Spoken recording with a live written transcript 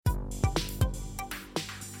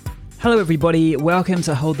Hello everybody, welcome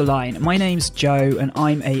to Hold the Line. My name's Joe and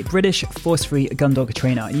I'm a British force-free gun dog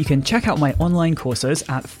trainer. You can check out my online courses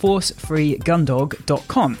at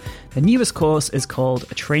forcefreegundog.com. The newest course is called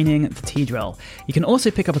Training the T-Drill. You can also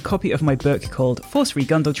pick up a copy of my book called Force Free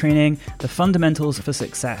Gun Dog Training, The Fundamentals for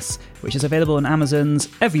Success, which is available on Amazon's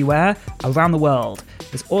everywhere around the world.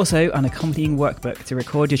 There's also an accompanying workbook to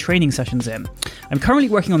record your training sessions in. I'm currently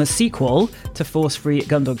working on a sequel to Force Free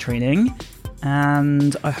Gun Dog Training,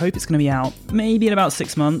 and I hope it's going to be out maybe in about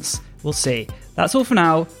 6 months. We'll see. That's all for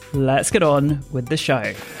now. Let's get on with the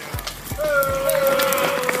show.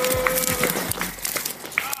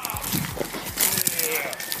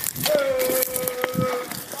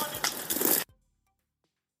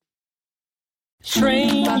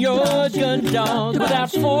 Train your gun dog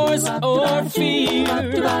without force or fear.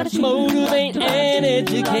 Motivate and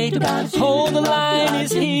educate. Hold the line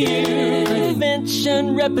is here.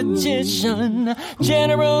 Prevention, repetition,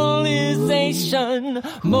 generalization,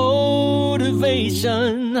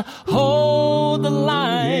 motivation. Hold the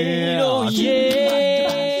line. Oh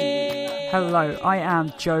yeah. Hello, I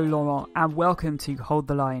am Joe Laurent and welcome to Hold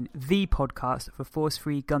the Line, the podcast for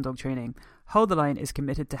force-free gun dog training. Hold the Line is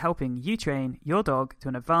committed to helping you train your dog to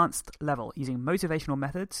an advanced level using motivational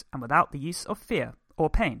methods and without the use of fear or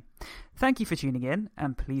pain. Thank you for tuning in,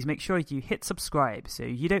 and please make sure you hit subscribe so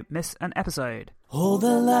you don't miss an episode. Hold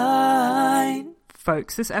the line.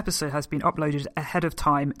 Folks, this episode has been uploaded ahead of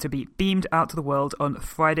time to be beamed out to the world on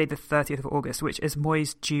Friday the 30th of August, which is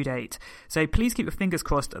Moy's due date. So please keep your fingers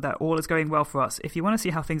crossed that all is going well for us. If you want to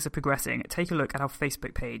see how things are progressing, take a look at our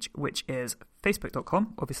Facebook page, which is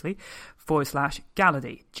facebook.com, obviously,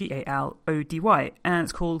 /Galady, Galody, and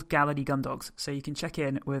it's called Galady Gun Dogs. So you can check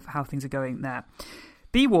in with how things are going there.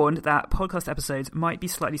 Be warned that podcast episodes might be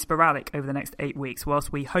slightly sporadic over the next 8 weeks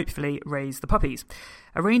whilst we hopefully raise the puppies.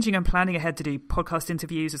 Arranging and planning ahead to do podcast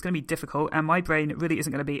interviews is going to be difficult, and my brain really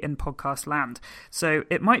isn't going to be in podcast land. So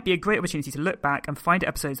it might be a great opportunity to look back and find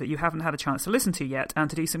episodes that you haven't had a chance to listen to yet and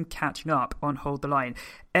to do some catching up on Hold the Line.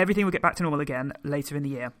 Everything will get back to normal again later in the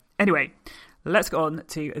year. Anyway, let's get on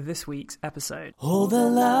to this week's episode. Hold the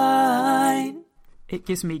line. It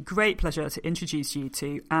gives me great pleasure to introduce you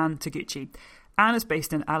to Anne Taguchi. Anne is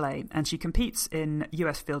based in LA and she competes in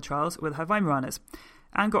US field trials with her Weimaraners.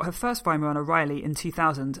 Anne got her first Weimaraner, Riley, in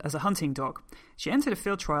 2000 as a hunting dog. She entered a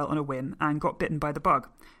field trial on a whim and got bitten by the bug.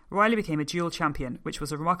 Riley became a dual champion, which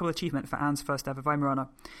was a remarkable achievement for Anne's first ever Weimaraner.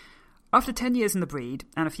 After 10 years in the breed,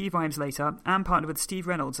 and a few Weims later, Anne partnered with Steve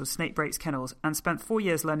Reynolds of Snake Breaks Kennels and spent 4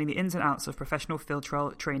 years learning the ins and outs of professional field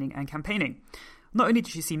trial training and campaigning. Not only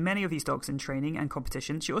did she see many of these dogs in training and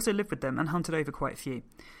competition, she also lived with them and hunted over quite a few.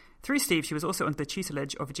 Through Steve, she was also under the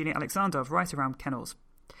tutelage of Virginia Alexander of Right Around Kennels.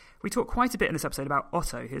 We talk quite a bit in this episode about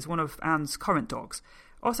Otto, who is one of Anne's current dogs.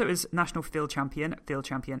 Otto is National Field Champion,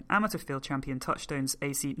 Amateur Field Champion, Touchstone's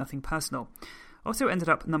AC Nothing Personal. Otto ended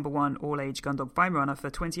up number 1 all-age gun dog Weimaraner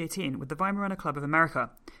for 2018 with the Weimaraner Club of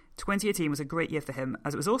America. 2018 was a great year for him,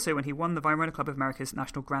 as it was also when he won the Weimaraner Club of America's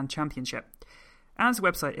National Grand Championship. Anne's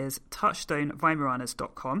website is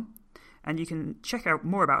touchstoneWeimaraners.com, and you can check out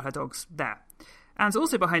more about her dogs there. Anne's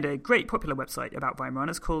also behind a great popular website about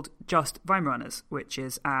Weimaraners called Just Weimaraners, which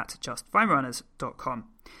is at justweimaraners.com.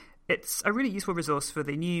 It's a really useful resource for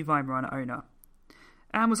the new Weimaraner owner.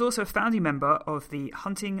 Anne was also a founding member of the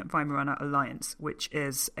Hunting Weimaraner Alliance, which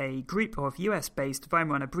is a group of US-based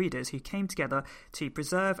Weimaraner breeders who came together to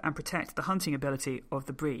preserve and protect the hunting ability of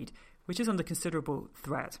the breed, which is under considerable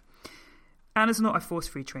threat. Anne is not a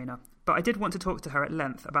force-free trainer, but I did want to talk to her at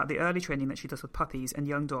length about the early training that she does with puppies and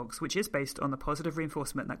young dogs, which is based on the positive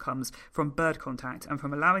reinforcement that comes from bird contact and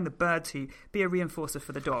from allowing the bird to be a reinforcer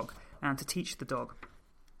for the dog and to teach the dog.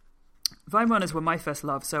 Weimaraners were my first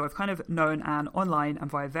love, so I've kind of known Anne online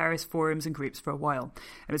and via various forums and groups for a while,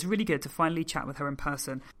 and it's really good to finally chat with her in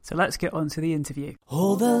person. So let's get on to the interview.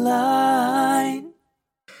 Hold the line.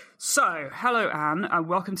 So, hello Anne, and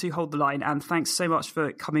welcome to Hold the Line, and thanks so much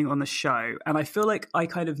for coming on the show. And I feel like I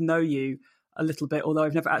kind of know you a little bit, although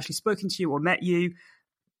I've never actually spoken to you or met you,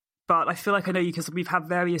 but I feel like I know you because we've had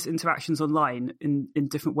various interactions online in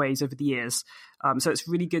different ways over the years. So it's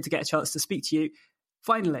really good to get a chance to speak to you,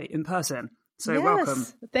 finally, in person. So yes, welcome.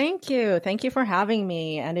 Thank you. Thank you for having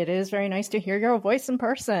me. And it is very nice to hear your voice in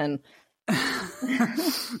person.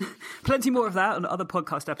 Plenty more of that on other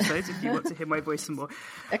podcast episodes if you want to hear my voice some more.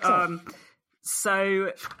 Excellent.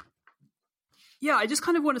 So, yeah, I just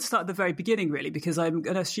kind of want to start at the very beginning, really, because I'm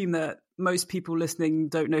going to assume that most people listening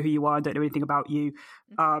don't know who you are and don't know anything about you.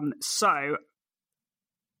 So,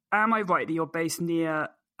 am I right that you're based near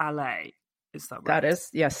LA? Is that right?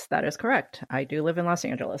 Yes, that is correct. I do live in Los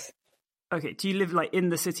Angeles. Okay. Do you live like in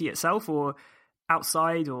the city itself or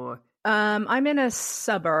outside or? I'm in a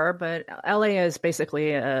suburb, but LA is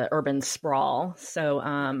basically a urban sprawl.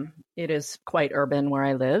 So it is quite urban where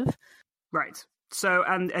I live. Right. So,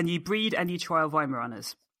 and you breed and you trial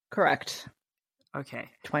Weimaraners. Correct. Okay.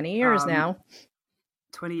 20 years now.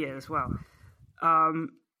 20 years, wow.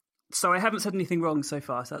 So I haven't said anything wrong so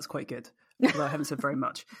far, so that's quite good. Although I haven't said very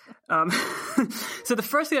much. So the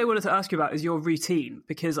first thing I wanted to ask you about is your routine,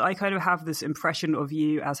 because I kind of have this impression of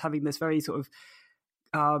you as having this very sort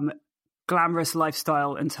of glamorous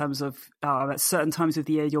lifestyle in terms of at certain times of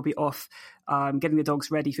the year you'll be off getting the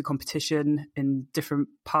dogs ready for competition in different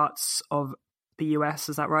parts of the US,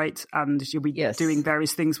 is that right? And you'll be doing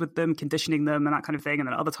various things with them, conditioning them and that kind of thing. And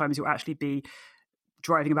then other times you'll actually be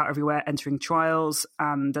driving about everywhere, entering trials.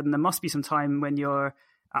 And then there must be some time when you're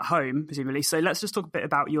at home, presumably. So let's just talk a bit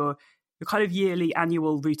about your kind of yearly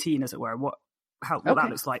annual routine, as it were, what that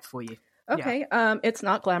looks like for you. Okay. Yeah. It's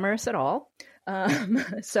not glamorous at all.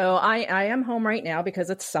 So I am home right now because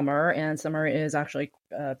it's summer, and summer is actually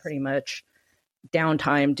pretty much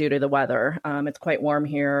downtime due to the weather. It's quite warm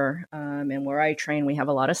here. And where I train, we have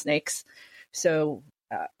a lot of snakes. So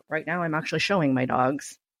right now I'm actually showing my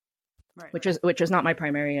dogs, right, which is not my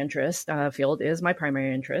primary interest. Field is my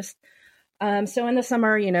primary interest. So in the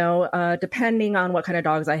summer, depending on what kind of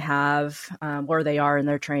dogs I have, where they are in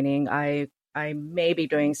their training, I may be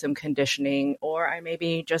doing some conditioning, or I may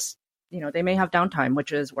be just, they may have downtime,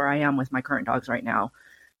 which is where I am with my current dogs right now.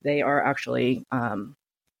 They are actually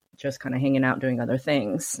just kind of hanging out doing other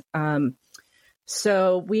things.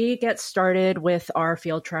 So we get started with our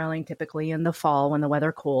field trialing typically in the fall when the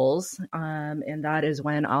weather cools. And that is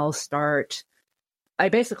when I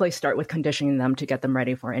basically start with conditioning them to get them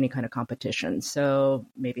ready for any kind of competition. So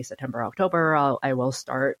maybe September, October, I will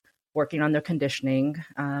start working on their conditioning.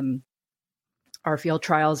 Our field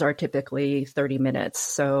trials are typically 30 minutes.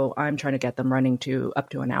 So I'm trying to get them running to up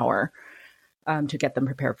to an hour to get them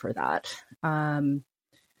prepared for that.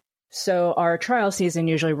 So our trial season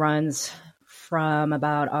usually runs from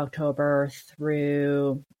about October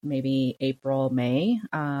through maybe April, May.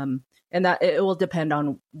 And that it will depend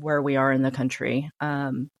on where we are in the country.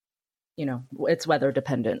 It's weather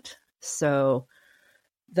dependent. So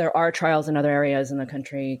there are trials in other areas in the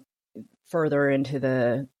country further into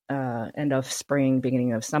the end of spring,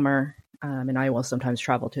 beginning of summer. And I will sometimes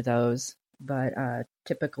travel to those. But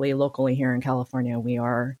typically locally here in California,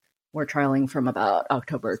 we're trialing from about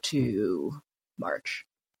October to March,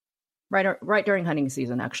 right during hunting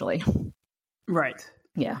season, actually. Right.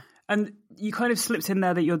 Yeah. And you kind of slipped in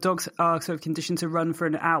there that your dogs are sort of conditioned to run for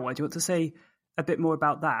an hour. Do you want to say a bit more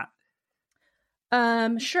about that?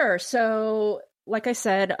 Sure. So like I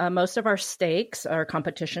said, most of our stakes, our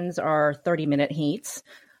competitions are 30-minute heats.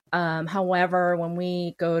 However, when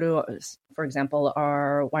we go to, for example,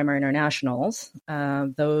 our Weimaraner Nationals,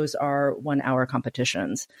 those are 1 hour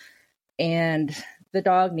competitions. And the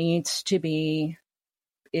dog needs to be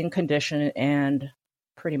in condition and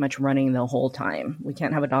pretty much running the whole time. We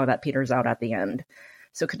can't have a dog that peters out at the end.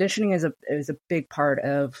 So conditioning is a big part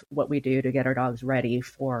of what we do to get our dogs ready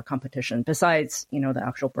for competition, besides, the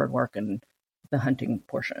actual bird work and the hunting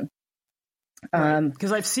portion.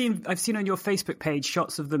 Because I've seen on your Facebook page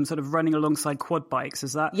shots of them sort of running alongside quad bikes.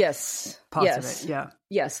 Is that part of it? Yeah.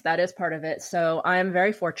 Yes, that is part of it. So I'm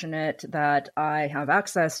very fortunate that I have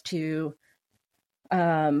access to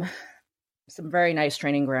some very nice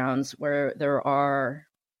training grounds where there are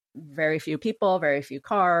very few people, very few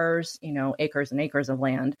cars, acres and acres of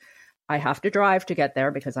land. I have to drive to get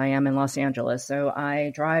there because I am in Los Angeles. So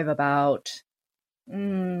I drive about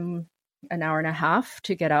an hour and a half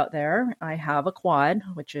to get out there. I have a quad,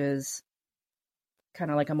 which is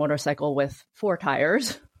kind of like a motorcycle with 4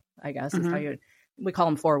 tires, I guess is how we call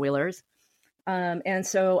them 4-wheelers. And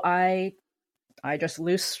so I just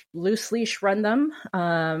loose leash run them.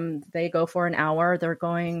 They go for an hour. They're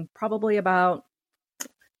going probably about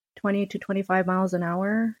 20 to 25 miles an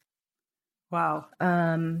hour. Wow.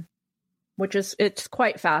 It's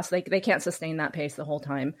quite fast. They can't sustain that pace the whole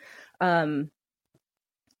time.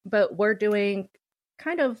 But we're doing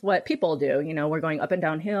kind of what people do. We're going up and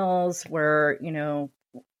down hills. We're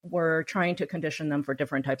trying to condition them for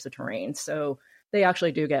different types of terrain. So they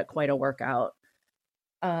actually do get quite a workout.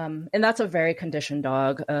 And that's a very conditioned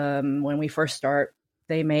dog. When we first start,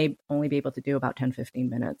 they may only be able to do about 10, 15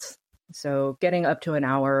 minutes. So getting up to an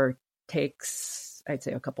hour takes, I'd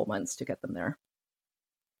say, a couple months to get them there.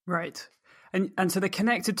 Right. And so they're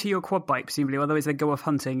connected to your quad bike, presumably, otherwise they go off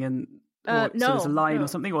hunting and so there's a line or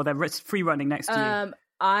something, or they're free running next to you?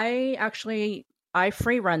 I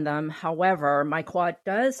free run them. However, my quad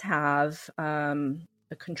does have a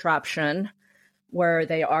contraption where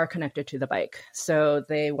they are connected to the bike. So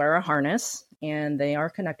they wear a harness and they are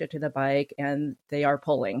connected to the bike and they are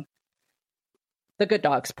pulling. The good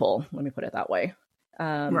dogs pull, let me put it that way.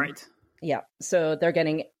 Right. Yeah. So they're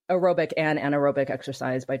getting aerobic and anaerobic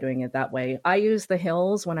exercise by doing it that way. I use the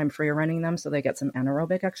hills when I'm free running them so they get some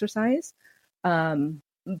anaerobic exercise.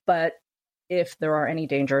 But if there are any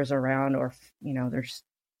dangers around or, there's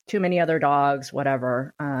too many other dogs,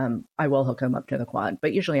 whatever, I will hook them up to the quad.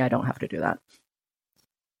 But usually I don't have to do that.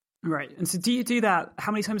 Right. And so do you do that?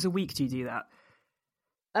 How many times a week do you do that?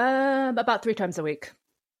 About 3 times a week.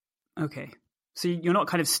 Okay. So you're not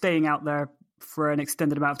kind of staying out there for an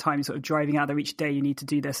extended amount of time, sort of driving out there each day, you need to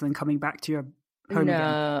do this and then coming back to your home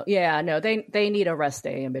again? Yeah, no, they need a rest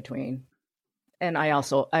day in between. And I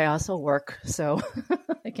also work, so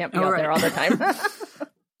I can't be out there all the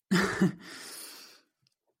time.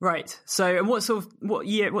 Right. So, and what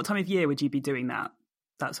time of year would you be doing that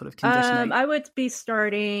sort of conditioning? I would be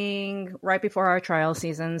starting right before our trial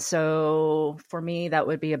season. So for me, that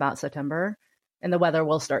would be about September, and the weather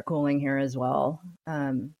will start cooling here as well.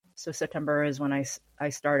 So September is when I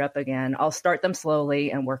start up again. I'll start them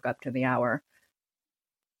slowly and work up to the hour.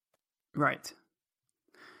 Right.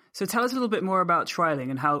 So tell us a little bit more about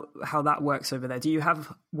trialing and how that works over there. Do you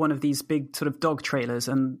have one of these big sort of dog trailers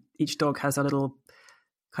and each dog has a little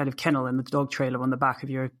kind of kennel in the dog trailer on the back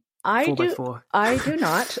of your 4x4? I do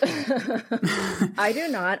not. I do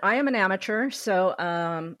not. I am an amateur, so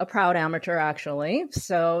a proud amateur, actually.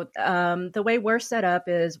 So the way we're set up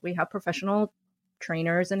is we have professional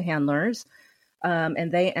trainers and handlers,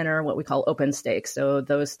 and they enter what we call open stakes. So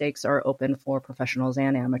those stakes are open for professionals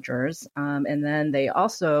and amateurs. And then they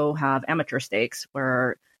also have amateur stakes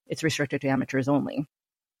where it's restricted to amateurs only.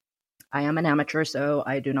 I am an amateur, so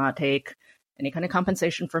I do not take any kind of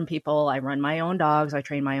compensation from people. I run my own dogs. I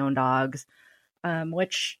train my own dogs,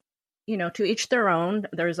 which, to each their own.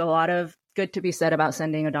 There's a lot of good to be said about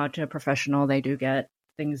sending a dog to a professional. They do get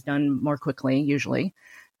things done more quickly, usually.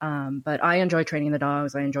 But I enjoy training the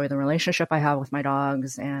dogs. I enjoy the relationship I have with my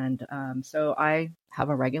dogs. And so I have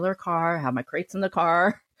a regular car, I have my crates in the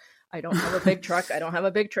car. I don't have a big truck. I don't have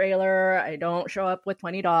a big trailer. I don't show up with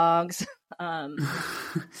 20 dogs.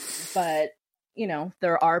 But,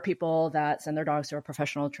 there are people that send their dogs to a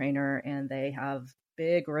professional trainer and they have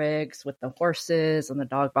big rigs with the horses and the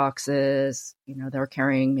dog boxes. They're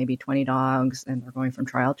carrying maybe 20 dogs and they're going from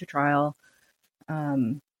trial to trial.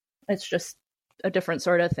 It's just a different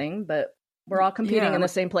sort of thing, but we're all competing in the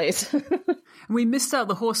same place. We missed out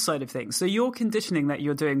the horse side of things. So your conditioning that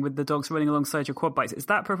you're doing with the dogs running alongside your quad bikes, is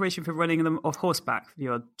that preparation for running them off horseback for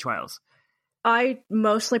your trials? I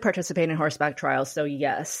mostly participate in horseback trials, so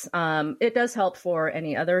yes. It does help for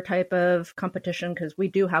any other type of competition because we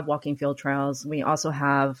do have walking field trials. We also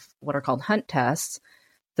have what are called hunt tests.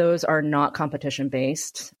 Those are not competition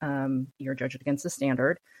based. You're judged against the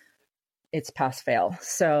standard. It's pass-fail.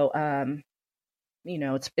 So,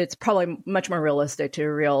 it's probably much more realistic to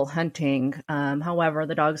real hunting. However,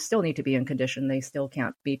 the dogs still need to be in condition. They still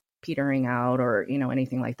can't be petering out or,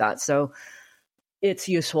 anything like that. So it's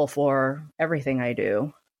useful for everything I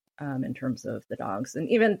do in terms of the dogs. And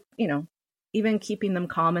even keeping them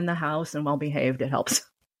calm in the house and well-behaved, it helps.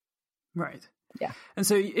 Right. Yeah. And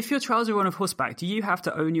so if your trials are on horseback, do you have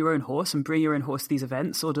to own your own horse and bring your own horse to these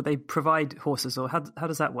events, or do they provide horses, or how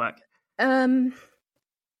does that work?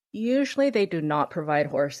 Usually they do not provide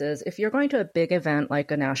horses. If you're going to a big event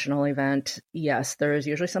like a national event, yes, there is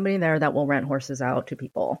usually somebody there that will rent horses out to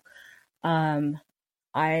people.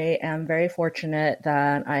 I am very fortunate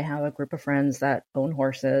that I have a group of friends that own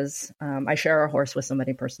horses. I share a horse with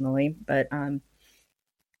somebody personally, but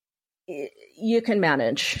you can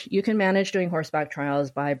manage. You can manage doing horseback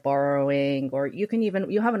trials by borrowing, or you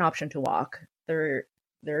have an option to walk. There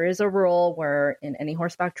is a rule where in any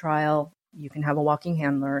horseback trial, you can have a walking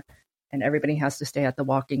handler and everybody has to stay at the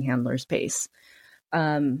walking handler's pace.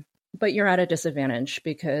 But you're at a disadvantage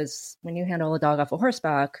because when you handle a dog off a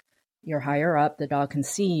horseback, you're higher up, the dog can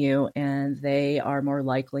see you, and they are more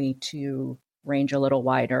likely to range a little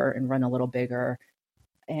wider and run a little bigger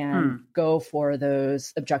and go for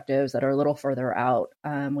those objectives that are a little further out.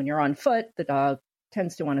 When you're on foot, the dog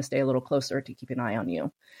tends to want to stay a little closer to keep an eye on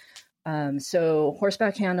you. So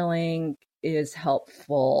horseback handling is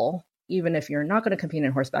helpful. Even if you're not going to compete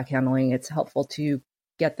in horseback handling, it's helpful to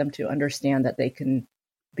get them to understand that they can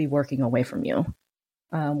be working away from you.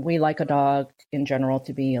 We like a dog in general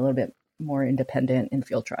to be a little bit more independent in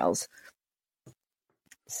field trials.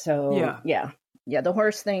 So yeah, the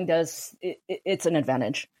horse thing it's an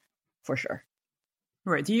advantage for sure.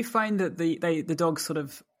 Right. Do you find that the dogs sort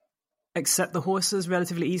of accept the horses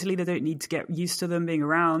relatively easily? They don't need to get used to them being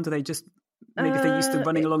around? Do they just maybe if they're used to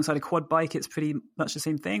running alongside a quad bike, it's pretty much the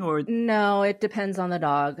same thing? Or no, it depends on the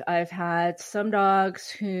dog. I've had some dogs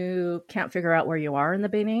who can't figure out where you are in the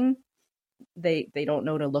beginning. They don't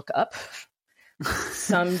know to look up.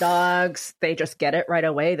 Some dogs, they just get it right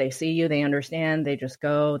away. They see you, they understand, they just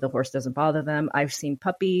go. The horse doesn't bother them. I've seen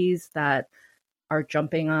puppies that are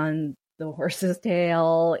jumping on the horse's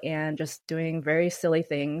tail and just doing very silly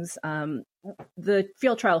things. The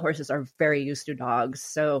field trial horses are very used to dogs,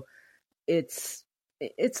 so it's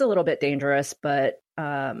a little bit dangerous, but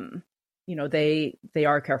they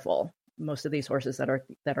are careful. Most of these horses that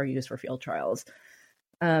are used for field trials.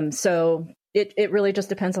 So it really just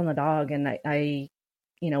depends on the dog. And I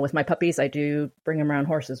with my puppies, I do bring them around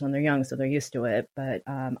horses when they're young, so they're used to it. But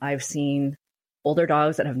I've seen older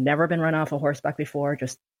dogs that have never been run off a horseback before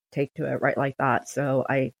just take to it right like that. So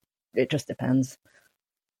it just depends.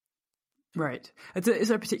 Right. Is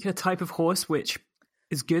there a particular type of horse which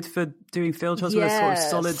is good for doing field trials? Yes. With a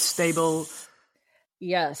sort of solid, stable?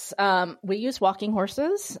 Yes. We use walking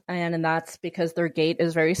horses, and that's because their gait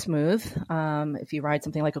is very smooth. If you ride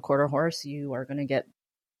something like a quarter horse, you are going to get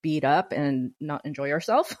beat up and not enjoy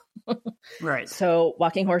yourself. Right. So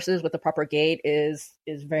walking horses with the proper gait is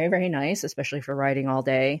very, very nice, especially for riding all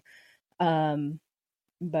day.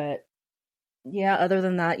 But yeah, other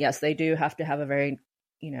than that, yes, they do have to have a very,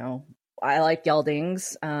 I like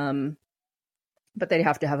geldings, but they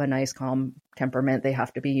have to have a nice, calm temperament. They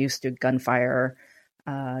have to be used to gunfire,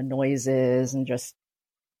 noises, and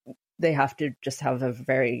they have to just have a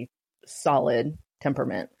very solid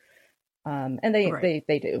temperament. And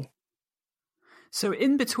they do. So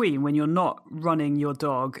in between, when you're not running your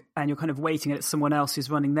dog and you're kind of waiting at someone else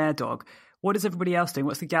who's running their dog, what is everybody else doing?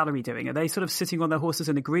 What's the gallery doing? Are they sort of sitting on their horses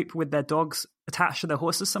in a group with their dogs attached to their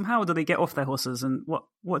horses somehow, or do they get off their horses? And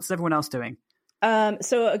what's everyone else doing?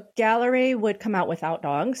 So a gallery would come out without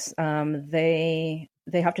dogs. They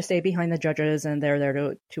have to stay behind the judges, and they're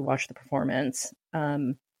there to watch the performance.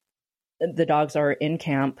 The dogs are in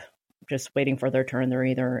camp, just waiting for their turn. They're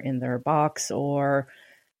either in their box, or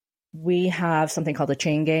we have something called a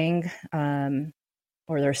chain gang,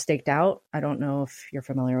 or they're staked out. I don't know if you're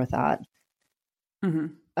familiar with that.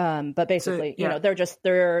 Mm-hmm. But basically, so, yeah. they're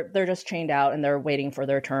just chained out, and they're waiting for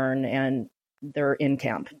their turn, and they're in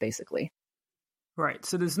camp basically. Right.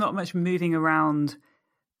 So there's not much moving around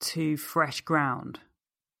to fresh ground.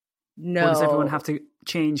 No. Or does everyone have to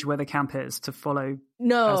change where the camp is to follow?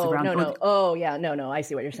 No. Oh yeah. No. I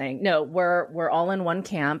see what you're saying. No, we're all in one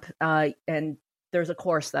camp, and there's a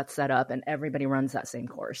course that's set up, and everybody runs that same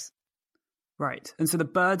course. Right. And so the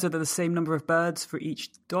birds, are there the same number of birds for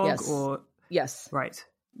each dog? Yes. Or yes. Right.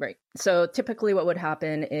 So typically what would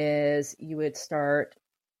happen is you would start,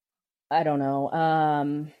 I don't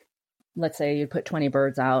know, let's say you put 20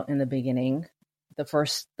 birds out in the beginning. The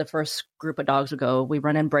first group of dogs would go. We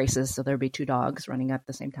run in braces, so there'd be 2 dogs running at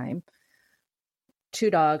the same time.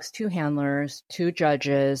 2 dogs, 2 handlers, 2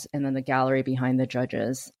 judges, and then the gallery behind the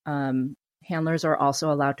judges. Handlers are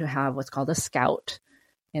also allowed to have what's called a scout,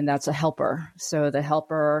 and that's a helper. So the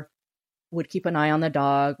helper would keep an eye on the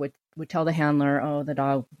dog, would tell the handler, oh, the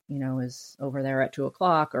dog, is over there at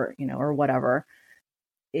 2:00, or, or whatever.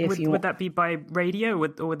 Would that be by radio,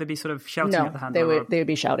 or would they be sort of shouting at the handler? They would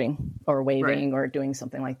be shouting or waving, right, or doing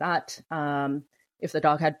something like that. If the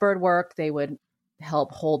dog had bird work, they would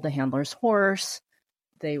help hold the handler's horse.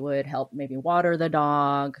 They would help maybe water the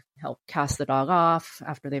dog, help cast the dog off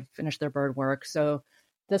after they've finished their bird work. So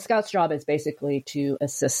the scout's job is basically to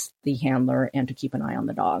assist the handler and to keep an eye on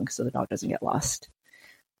the dog so the dog doesn't get lost.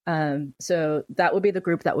 So that would be the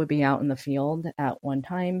group that would be out in the field at one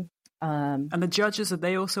time. And the judges, are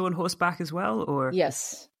they also on horseback as well? Or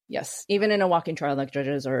Yes. Even in a walking trial, like,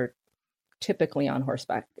 judges are typically on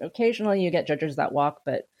horseback. Occasionally you get judges that walk,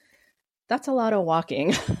 but that's a lot of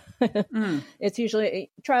walking. It's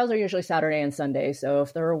usually, trials are usually Saturday and Sunday. So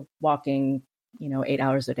if they're walking, 8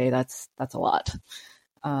 hours a day, that's a lot.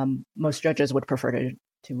 Most judges would prefer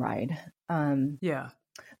to ride. Yeah.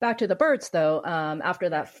 Back to the birds, though. After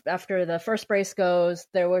the first brace goes,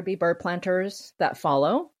 there would be bird planters that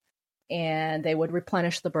follow, and they would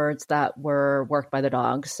replenish the birds that were worked by the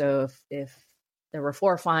dogs. So if there were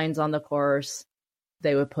 4 finds on the course,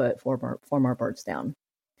 they would put 4 more birds down,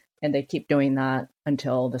 and they keep doing that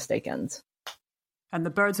until the stake ends. And the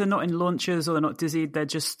birds are not in launches, or they're not dizzied. They're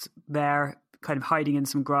just there kind of hiding in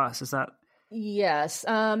some grass. Is that? Yes.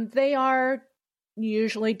 They are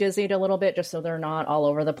usually dizzied a little bit, just so they're not all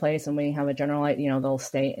over the place, and we have a general, they'll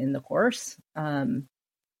stay in the course.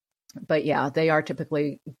 But yeah, they are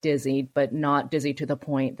typically dizzied, but not dizzy to the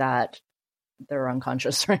point that they're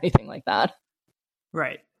unconscious or anything like that.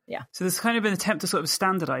 Right. Yeah. So there's kind of an attempt to sort of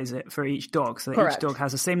standardize it for each dog, so that Correct. each dog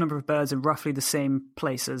has the same number of birds in roughly the same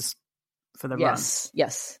places for the run.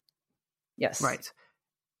 Yes. Right.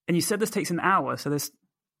 And you said this takes an hour, so that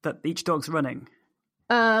each dog's running.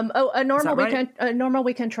 A normal right?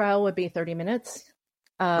 weekend trial would be 30 minutes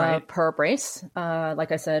per brace.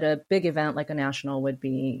 Like I said, a big event like a national would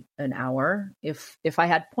be an hour. If I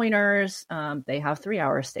had pointers, they have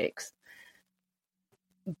 3-hour stakes.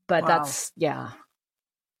 But Wow.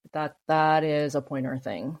 that is a pointer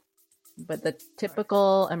thing. But the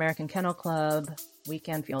typical American Kennel Club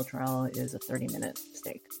weekend field trial is a 30-minute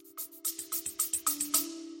stake.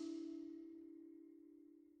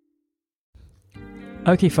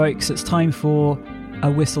 Okay, folks, it's time for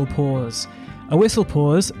a whistle pause. A whistle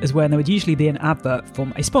pause is when there would usually be an advert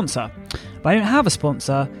from a sponsor. But I don't have a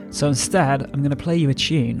sponsor, so instead I'm going to play you a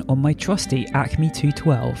tune on my trusty Acme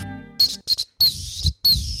 212.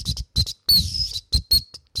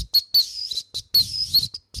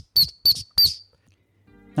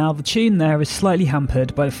 Now, the tune there is slightly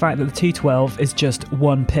hampered by the fact that the 212 is just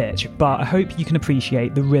one pitch, but I hope you can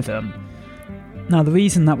appreciate the rhythm. Now, the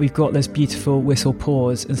reason that we've got this beautiful whistle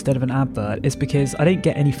pause instead of an advert is because I don't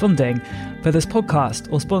get any funding for this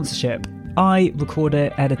podcast or sponsorship. I record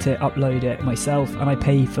it, edit it, upload it myself, and I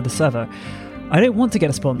pay for the server. I don't want to get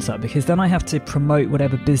a sponsor because then I have to promote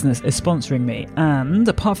whatever business is sponsoring me. And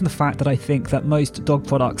apart from the fact that I think that most dog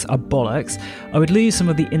products are bollocks, I would lose some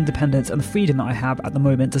of the independence and the freedom that I have at the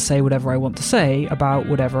moment to say whatever I want to say about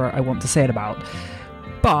whatever I want to say it about.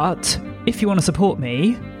 But if you want to support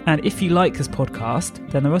me, and if you like this podcast,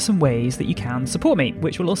 then there are some ways that you can support me,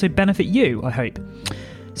 which will also benefit you, I hope.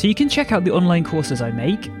 So you can check out the online courses I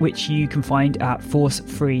make, which you can find at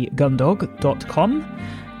forcefreegundog.com.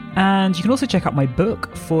 And you can also check out my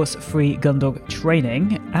book, Force Free Gundog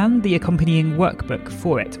Training, and the accompanying workbook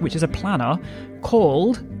for it, which is a planner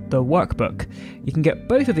called The Workbook. You can get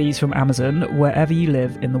both of these from Amazon wherever you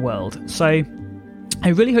live in the world. So I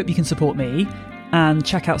really hope you can support me and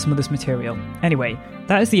check out some of this material. Anyway,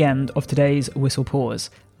 that is the end of today's Whistle Pause.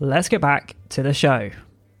 Let's get back to the show.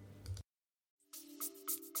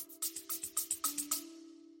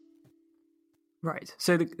 Right.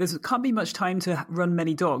 So there can't be much time to run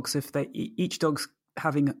many dogs if each dog's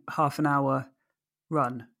having half an hour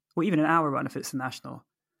run, or even an hour run if it's the national.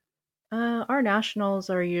 Our nationals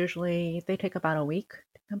are usually, they take about a week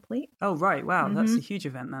to complete. Oh, right. Wow. Mm-hmm. That's a huge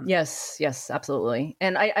event then. Yes, absolutely.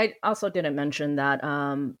 And I also didn't mention that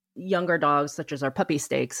younger dogs, such as our puppy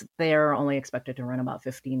stakes, they're only expected to run about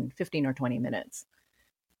 15 or 20 minutes.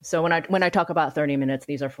 So when I talk about 30 minutes,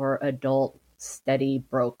 these are for adult, steady,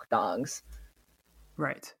 broke dogs.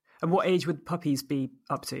 Right. And what age would puppies be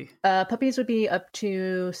up to? Puppies would be up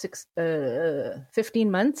to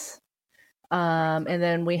 15 months. And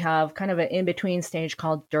then we have kind of an in-between stage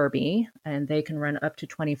called Derby, and they can run up to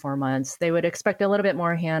 24 months. They would expect a little bit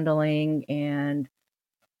more handling and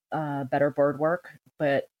better bird work,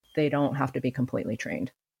 but they don't have to be completely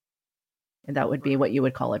trained. And that would be what you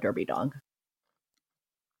would call a Derby dog.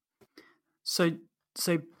 So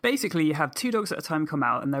basically you have 2 dogs at a time come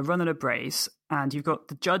out and they're running a brace, and you've got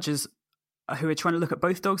the judges who are trying to look at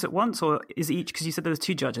both dogs at once, or is each, because you said there was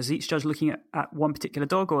 2 judges, is each judge looking at one particular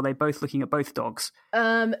dog, or are they both looking at both dogs?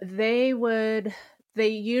 They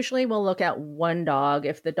usually will look at one dog.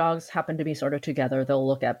 If the dogs happen to be sort of together, they'll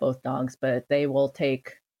look at both dogs, but they will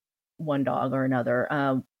take one dog or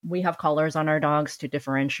another. We have collars on our dogs to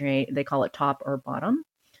differentiate. They call it top or bottom.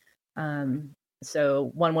 So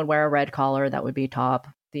one would wear a red collar, that would be top.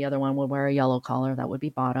 The other one would wear a yellow collar, that would be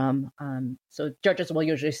bottom. So judges will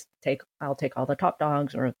usually I'll take all the top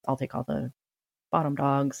dogs, or I'll take all the bottom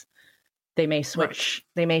dogs. They may switch.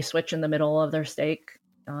 Right. They may switch in the middle of their stake.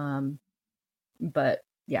 But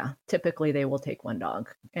yeah, typically they will take one dog,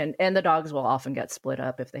 and the dogs will often get split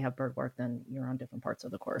up. If they have bird work, then you're on different parts of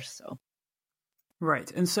the course. So. Right.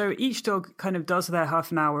 And so each dog kind of does their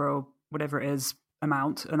half an hour or whatever it is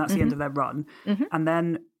amount, and that's the end of their run. Mm-hmm. And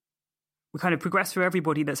then we kind of progress through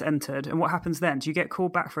everybody that's entered. And what happens then? Do you get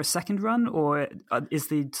called back for a second run, or is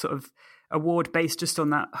the sort of award based just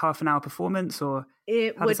on that half an hour performance, or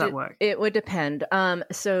how does that work? It would depend.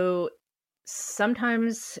 So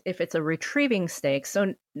sometimes if it's a retrieving stake,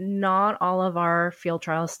 so not all of our field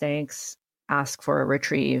trial stakes ask for a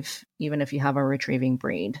retrieve, even if you have a retrieving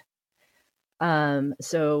breed.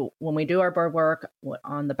 So when we do our bird work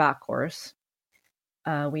on the back course,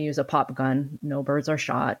 we use a pop gun. No birds are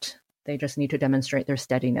shot. They just need to demonstrate their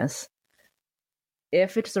steadiness.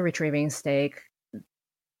 If it's a retrieving stake,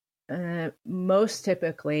 most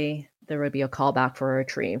typically there would be a callback for a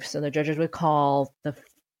retrieve. So the judges would call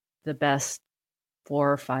the best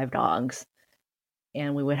 4 or 5 dogs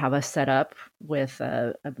and we would have a setup with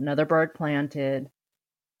another bird planted.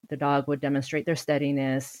 The dog would demonstrate their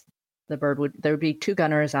steadiness. There would be 2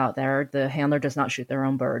 gunners out there. The handler does not shoot their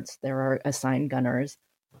own birds. There are assigned gunners.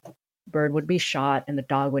 Bird would be shot, and the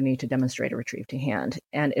dog would need to demonstrate a retrieve to hand.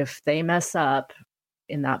 And if they mess up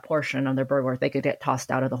in that portion of their bird work, they could get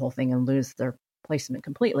tossed out of the whole thing and lose their placement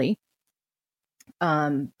completely.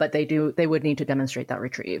 But they would need to demonstrate that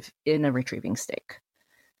retrieve in a retrieving stake.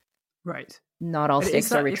 Right. Not all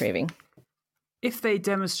stakes are retrieving. If they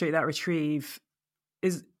demonstrate that retrieve,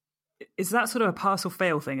 is that sort of a pass or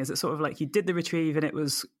fail thing? Is it sort of like you did the retrieve and it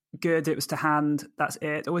was good, it was to hand, that's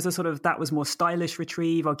it? Or is it sort of that was more stylish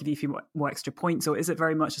retrieve, I'll give you a few more extra points? Or is it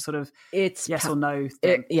very much a sort of yes or no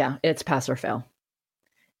thing? It's pass or fail.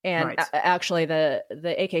 And right. Actually, the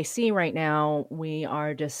AKC right now, we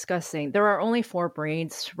are discussing, there are only 4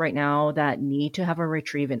 breeds right now that need to have a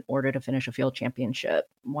retrieve in order to finish a field championship.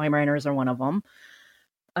 Weimaraners are one of them.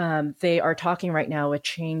 They are talking right now with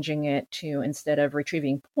changing it to, instead of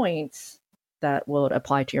retrieving points that will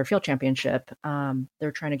apply to your field championship,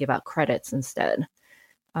 they're trying to give out credits instead.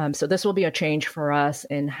 So this will be a change for us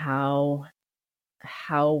in how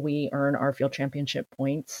we earn our field championship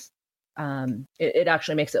points. It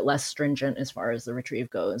actually makes it less stringent as far as the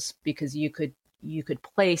retrieve goes, because you could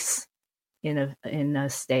place in a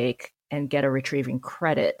stake and get a retrieving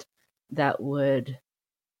credit that would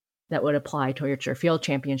apply towards your field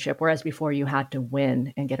championship, whereas before you had to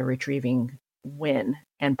win and get a retrieving win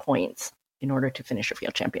and points in order to finish a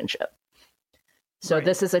field championship. So right.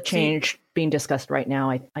 This is a change being discussed right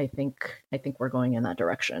now. I think we're going in that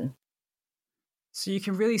direction. So you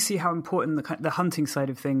can really see how important the hunting side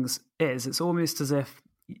of things is. It's almost as if,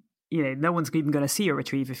 no one's even going to see a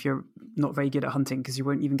retrieve if you're not very good at hunting, because you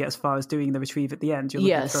won't even get as far as doing the retrieve at the end. You'll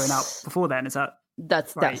be thrown out before then. Is that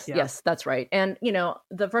that's right? Yes, that's right. And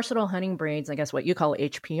the versatile hunting breeds, I guess what you call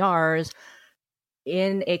HPRs,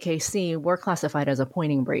 in AKC, we're classified as a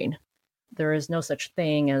pointing breed. There is no such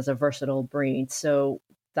thing as a versatile breed. So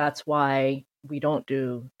that's why we don't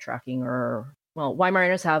do tracking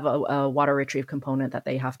Weimaraners have a water retrieve component that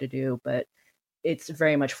they have to do, but it's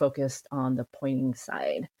very much focused on the pointing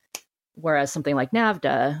side. Whereas something like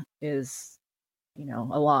NAVHDA is,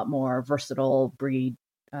 a lot more versatile breed,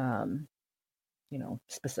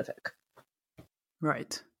 specific.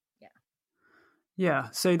 Right. Yeah. Yeah.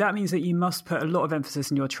 So that means that you must put a lot of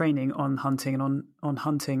emphasis in your training on hunting and on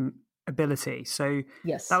hunting ability. So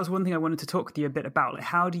yes, that was one thing I wanted to talk with you a bit about. Like,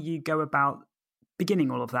 how do you go about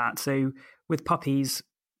beginning all of that? So with puppies,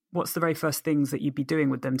 what's the very first things that you'd be doing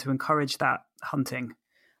with them to encourage that hunting?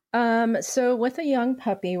 So with a young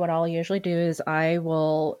puppy, what I'll usually do is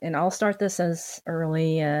I'll start this as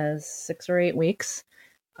early as 6 or 8 weeks.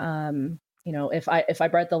 If I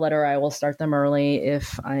bred the litter, I will start them early.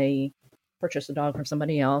 If I purchase a dog from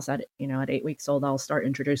somebody else at 8 weeks old, I'll start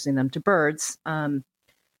introducing them to birds.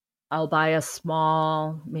 I'll buy a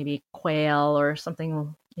small, maybe quail or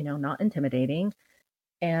something, not intimidating,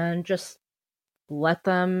 and just let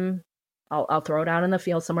them, I'll throw it out in the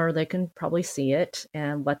field somewhere where they can probably see it,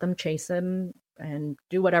 and let them chase them and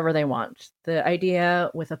do whatever they want. The idea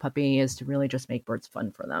with a puppy is to really just make birds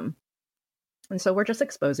fun for them. And so we're just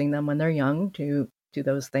exposing them when they're young to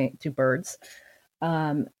those things, to birds.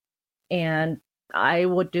 And I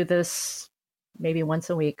would do this maybe once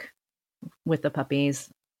a week with the puppies.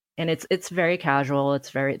 And it's very casual.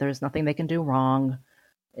 There's nothing they can do wrong.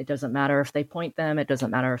 It doesn't matter if they point them. It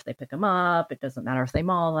doesn't matter if they pick them up. It doesn't matter if they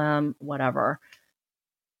maul them, whatever.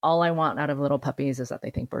 All I want out of little puppies is that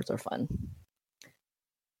they think birds are fun.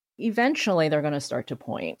 Eventually, they're going to start to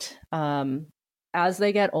point. As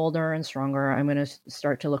they get older and stronger, I'm going to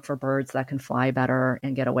start to look for birds that can fly better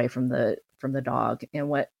and get away from the dog. And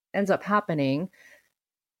what ends up happening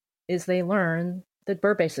is they learn that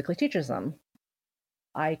bird basically teaches them.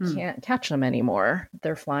 I can't catch them anymore.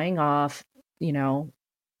 They're flying off.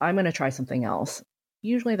 I'm going to try something else.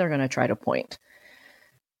 Usually they're going to try to point.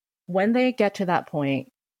 When they get to that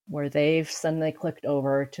point where they've suddenly clicked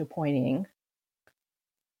over to pointing,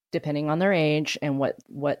 depending on their age and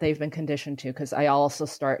what they've been conditioned to, because I also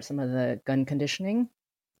start some of the gun conditioning,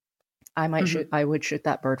 I would shoot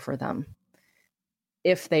that bird for them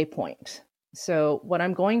if they point. So what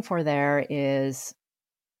I'm going for there is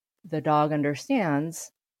the dog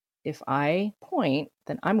understands, if I point,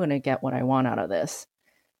 then I'm going to get what I want out of this.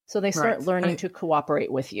 So they start learning to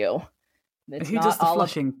cooperate with you. It's who does the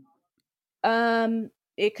flushing?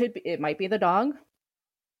 It might be the dog.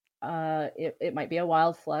 It might be a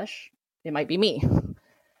wild flush. It might be me.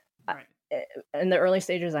 Right. In the early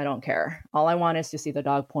stages, I don't care. All I want is to see the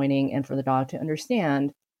dog pointing and for the dog to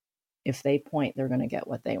understand if they point, they're going to get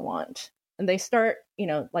what they want. And they start,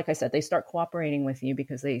 like I said, they start cooperating with you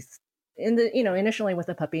because initially with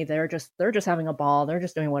a puppy, they're just having a ball. They're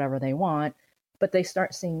just doing whatever they want, but they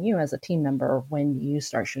start seeing you as a team member when you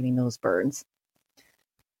start shooting those birds.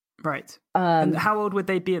 Right. And how old would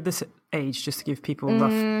they be at this age, just to give people a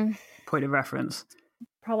rough point of reference?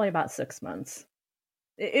 Probably about 6 months.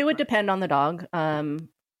 It would depend on the dog. I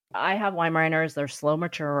have Weimaraners. They're slow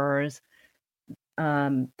maturers.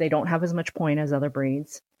 They don't have as much point as other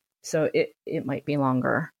breeds. So it might be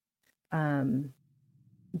longer.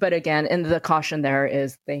 But again, and the caution there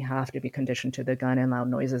is they have to be conditioned to the gun and loud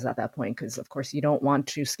noises at that point, because of course you don't want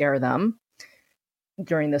to scare them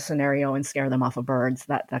during the scenario and scare them off of birds.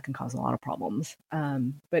 That can cause a lot of problems.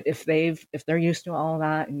 But if they're used to all of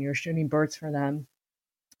that and you're shooting birds for them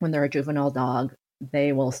when they're a juvenile dog,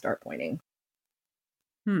 they will start pointing.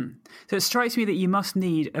 So it strikes me that you must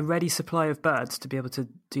need a ready supply of birds to be able to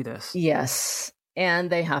do this. Yes, and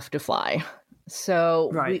they have to fly. So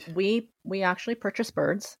right. we actually purchase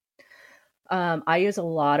birds. I use a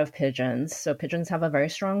lot of pigeons. So pigeons have a very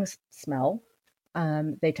strong smell.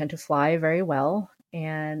 They tend to fly very well,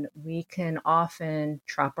 and we can often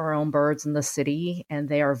trap our own birds in the city, and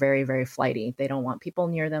they are very, very flighty. They don't want people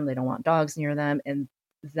near them. They don't want dogs near them, and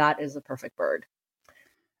that is a perfect bird.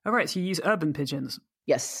 All right, so you use urban pigeons.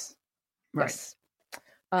 Yes. Right. Yes.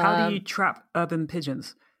 How do you trap urban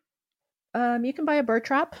pigeons? You can buy a bird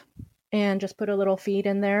trap and just put a little feed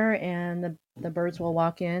in there, and the birds will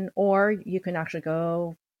walk in. Or you can actually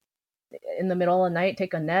go in the middle of the night,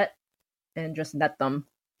 take a net, and just net them.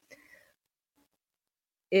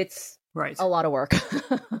 It's a lot of work.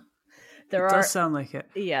 It does sound like it.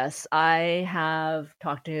 Yes, I have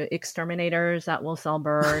talked to exterminators that will sell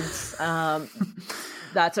birds.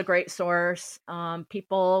 That's a great source. Some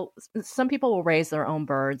people will raise their own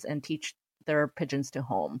birds and teach their pigeons to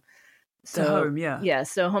home. So, to home, yeah. Yeah,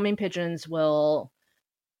 so homing pigeons will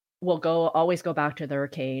always go back to their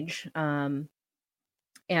cage.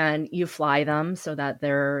 And you fly them so that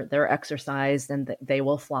they're exercised and they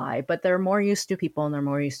will fly. But they're more used to people and they're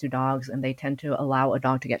more used to dogs, and they tend to allow a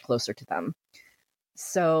dog to get closer to them.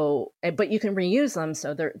 So, but you can reuse them.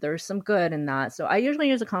 So there's some good in that. So I usually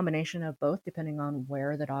use a combination of both depending on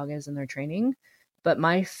where the dog is in their training. But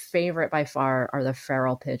my favorite by far are the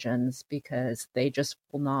feral pigeons, because they just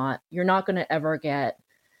you're not going to ever get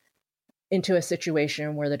into a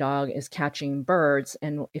situation where the dog is catching birds.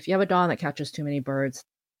 And if you have a dog that catches too many birds,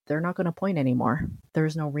 they're not going to point anymore.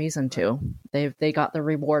 There's no reason to. They got the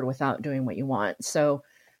reward without doing what you want. So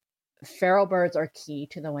feral birds are key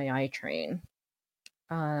to the way I train.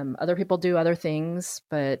 Other people do other things,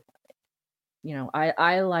 but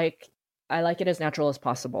I like it as natural as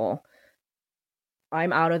possible.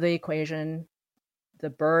 I'm out of the equation. The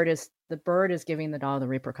bird is giving the dog the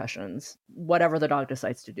repercussions, whatever the dog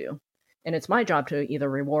decides to do. And it's my job to either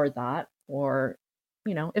reward that, or,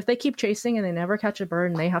 if they keep chasing and they never catch a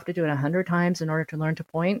bird and they have to do it 100 times in order to learn to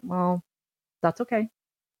point, well, that's okay.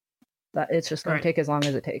 It's just going to take as long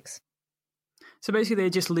as it takes. So basically, they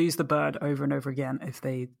just lose the bird over and over again if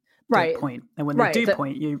they don't point. And when they do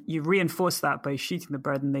point, you reinforce that by shooting the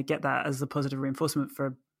bird, and they get that as the positive reinforcement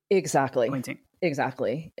for pointing.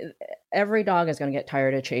 Exactly. Every dog is going to get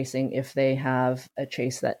tired of chasing if they have a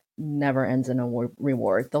chase that never ends in a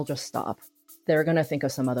reward. They'll just stop. They're going to think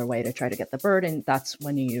of some other way to try to get the bird, and that's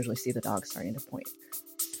when you usually see the dog starting to point.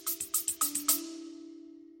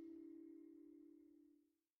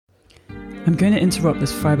 I'm going to interrupt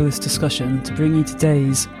this fabulous discussion to bring you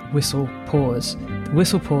today's Whistle Pause. The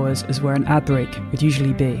Whistle Pause is where an ad break would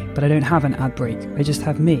usually be, but I don't have an ad break. I just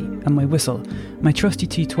have me and my whistle, my trusty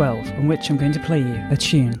T12, on which I'm going to play you a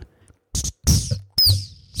tune.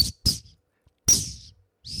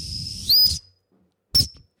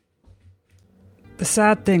 The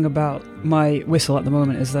sad thing about my whistle at the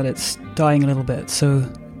moment is that it's dying a little bit, so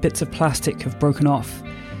bits of plastic have broken off.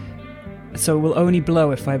 So it will only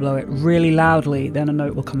blow if I blow it really loudly, then a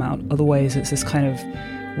note will come out. Otherwise, it's this kind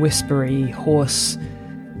of whispery, hoarse,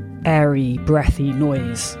 airy, breathy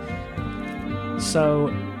noise.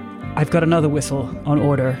 So I've got another whistle on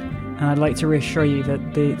order, and I'd like to reassure you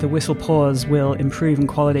that the whistle pause will improve in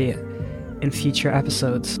quality in future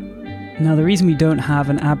episodes. Now, the reason we don't have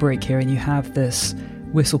an ad break here and you have this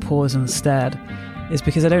whistle pause instead is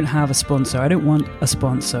because I don't have a sponsor. I don't want a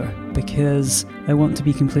sponsor because I want to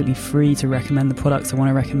be completely free to recommend the products I want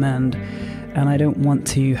to recommend, and I don't want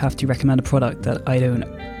to have to recommend a product that I don't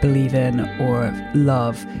believe in or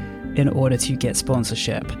love in order to get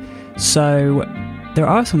sponsorship. So there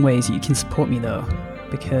are some ways that you can support me though,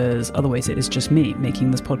 because otherwise it is just me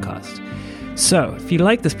making this podcast. So, if you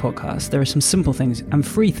like this podcast, there are some simple things and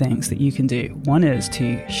free things that you can do. One is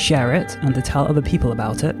to share it and to tell other people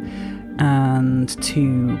about it, and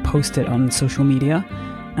to post it on social media,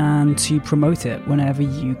 and to promote it whenever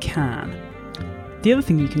you can. The other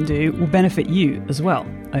thing you can do will benefit you as well,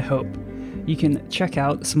 I hope. You can check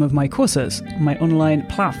out some of my courses on my online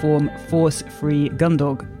platform,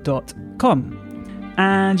 forcefreegundog.com.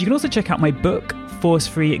 And you can also check out my book, Force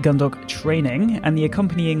Free Gundog Training, and the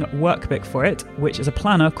accompanying workbook for it, which is a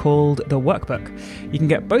planner called The Workbook. You can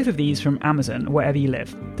get both of these from Amazon, wherever you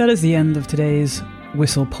live. That is the end of today's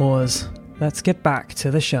Whistle Pause. Let's get back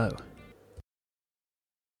to the show.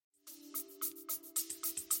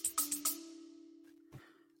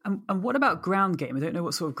 And what about ground game? I don't know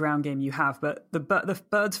what sort of ground game you have, but the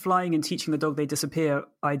birds flying and teaching the dog they disappear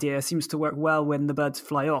idea seems to work well when the birds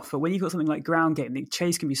fly off. But when you've got something like ground game, the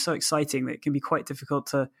chase can be so exciting that it can be quite difficult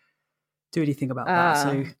to do anything about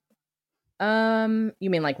that. So, you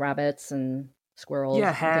mean like rabbits and squirrels? Yeah,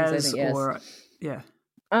 and hares things or yeah.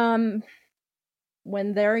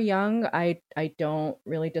 When they're young, I don't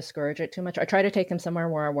really discourage it too much. I try to take them somewhere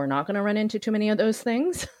where we're not going to run into too many of those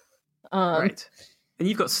things. Right. And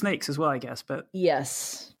you've got snakes as well, I guess, but...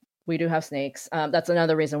 Yes, we do have snakes. That's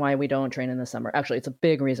another reason why we don't train in the summer. Actually, it's a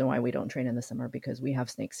big reason why we don't train in the summer, because we have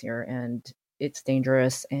snakes here and it's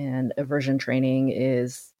dangerous, and aversion training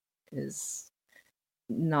is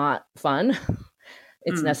not fun.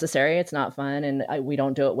 It's necessary. It's not fun. And we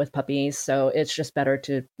don't do it with puppies. So it's just better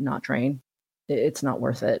to not train. It's not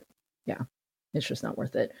worth it. Yeah, it's just not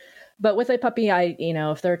worth it. But with a puppy,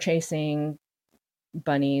 if they're chasing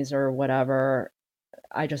bunnies or whatever,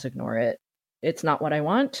 I just ignore it. It's not what I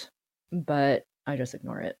want, but I just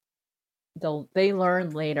ignore it. They learn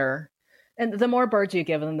later, and the more birds you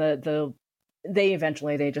give them, they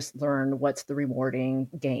eventually just learn what's the rewarding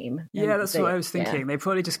game. Yeah, that's what I was thinking. Yeah. They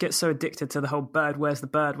probably just get so addicted to the whole bird, where's the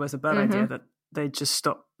bird idea that they just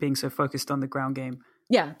stop being so focused on the ground game.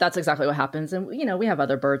 Yeah, that's exactly what happens. And we have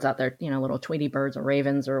other birds out there, little Tweety birds or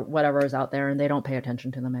ravens or whatever is out there, and they don't pay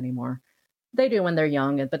attention to them anymore. They do when they're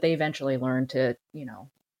young, but they eventually learn to,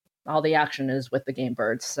 all the action is with the game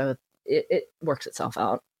birds. So it works itself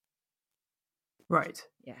out. Right.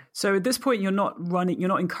 Yeah. So at this point, you're not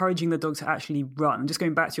encouraging the dog to actually run. I'm just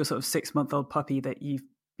going back to your sort of 6-month-old puppy that you've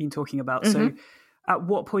been talking about. Mm-hmm. So at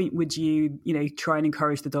what point would you, try and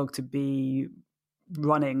encourage the dog to be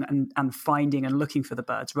running and finding and looking for the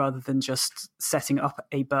birds rather than just setting up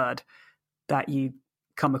a bird that you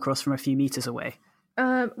come across from a few meters away?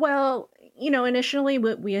 Well, initially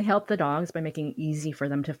we help the dogs by making it easy for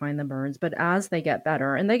them to find the birds. But as they get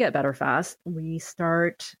better, and they get better fast, we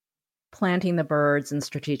start planting the birds in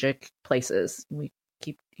strategic places. We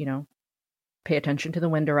keep, pay attention to the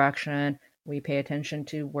wind direction. We pay attention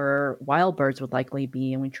to where wild birds would likely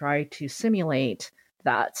be, and we try to simulate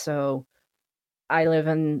that. So I live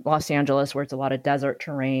in Los Angeles, where it's a lot of desert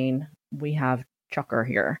terrain. We have chukar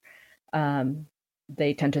here.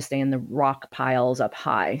 They tend to stay in the rock piles up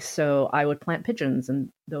high. So I would plant pigeons in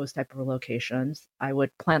those type of locations. I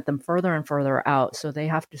would plant them further and further out. So they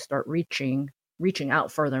have to start reaching out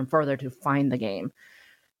further and further to find the game.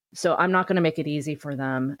 So I'm not going to make it easy for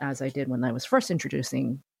them as I did when I was first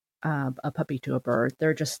introducing a puppy to a bird.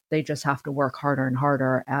 They just have to work harder and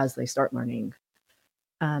harder as they start learning.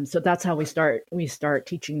 So that's how we start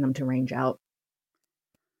teaching them to range out.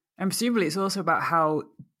 And presumably it's also about how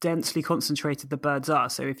densely concentrated the birds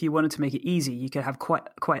are. So if you wanted to make it easy, you could have quite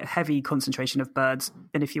a heavy concentration of birds.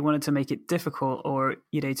 And if you wanted to make it difficult, or,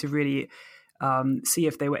 to really see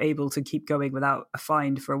if they were able to keep going without a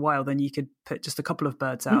find for a while, then you could put just a couple of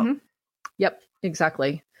birds out. Mm-hmm. Yep,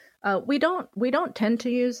 exactly. We don't tend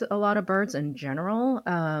to use a lot of birds in general.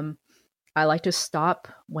 I like to stop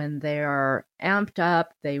when they're amped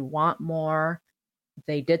up, they want more,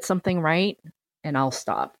 they did something right, and I'll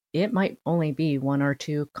stop. It might only be 1 or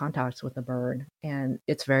 2 contacts with a bird, and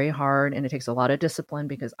it's very hard, and it takes a lot of discipline,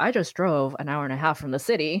 because I just drove an hour and a half from the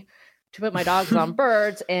city to put my dogs on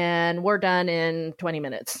birds, and we're done in 20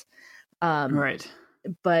 minutes. Right.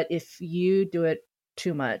 But if you do it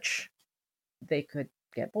too much, they could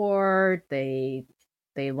get bored. They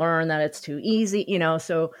learn that it's too easy,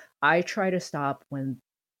 so I try to stop when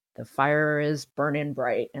the fire is burning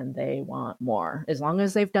bright and they want more. As long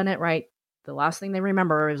as they've done it right, the last thing they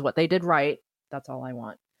remember is what they did right. That's all I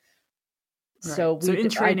want. Right. So in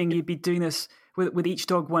training, you'd be doing this with each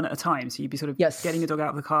dog one at a time. So you'd be sort of getting a dog out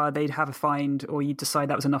of the car, they'd have a find, or you'd decide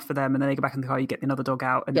that was enough for them, and then they go back in the car, you get another dog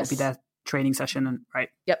out, and it'll be their training session. And right.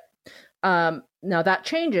 Yep. Now that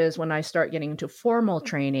changes when I start getting into formal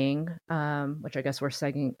training, which I guess we're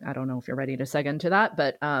segging. I don't know if you're ready to seg into that,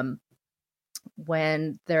 but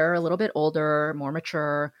When they're a little bit older, more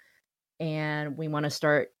mature, and we want to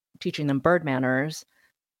start teaching them bird manners,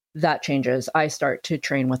 that changes. I start to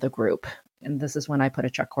train with a group. And this is when I put a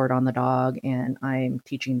check cord on the dog and I'm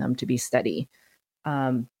teaching them to be steady.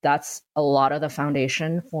 That's a lot of the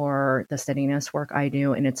foundation for the steadiness work I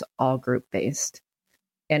do, and it's all group based.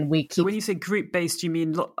 And we keep. So when you say group based, do you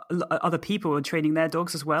mean other people are training their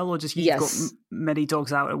dogs as well, or just you've got many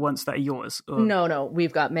dogs out at once that are yours? Or? No,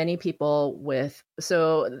 we've got many people with.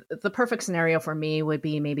 So the perfect scenario for me would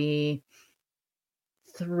be maybe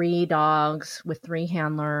 3 dogs with 3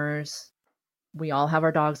 handlers. We all have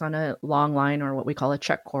our dogs on a long line, or what we call a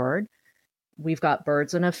check cord. We've got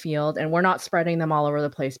birds in a field, and we're not spreading them all over the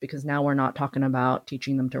place, because now we're not talking about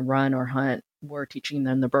teaching them to run or hunt. We're teaching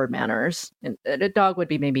them the bird manners. And a dog would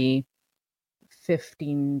be maybe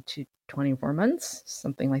 15 to 24 months,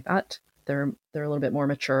 something like that. They're a little bit more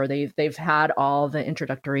mature. They've had all the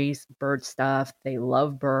introductory bird stuff. They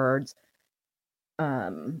love birds.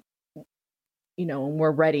 And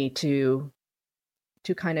we're ready to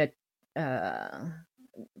kind of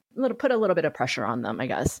put a little bit of pressure on them, I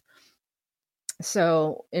guess.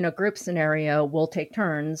 So in a group scenario, we'll take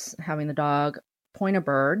turns having the dog point a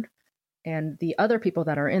bird, and the other people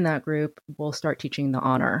that are in that group will start teaching the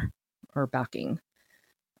honor or backing.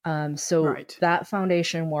 That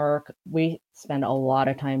foundation work, we spend a lot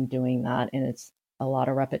of time doing that, and it's a lot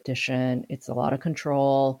of repetition. It's a lot of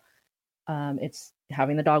control. It's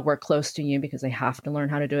having the dog work close to you, because they have to learn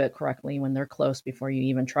how to do it correctly when they're close before you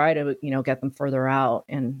even try to, get them further out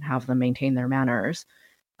and have them maintain their manners.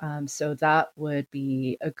 So that would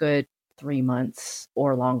be a good 3 months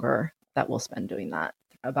or longer that we'll spend doing that,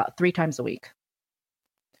 about 3 times a week.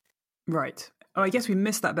 Right. Oh, I guess we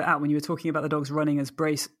missed that bit out when you were talking about the dogs running as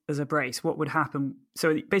a brace. What would happen?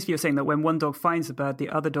 So basically you're saying that when one dog finds the bird, the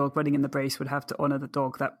other dog running in the brace would have to honor the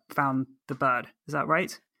dog that found the bird. Is that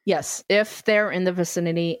right? Yes. If they're in the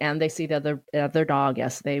vicinity and they see the other dog,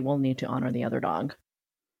 yes, they will need to honor the other dog.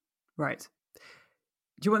 Right.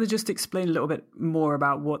 Do you want to just explain a little bit more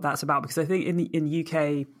about what that's about? Because I think in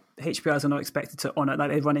UK, HPRs are not expected to honor,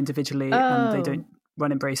 like they run individually and they don't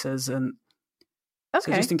run in braces. And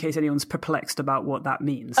so just in case anyone's perplexed about what that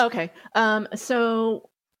means. Okay. So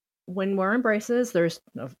when we're in braces, there's,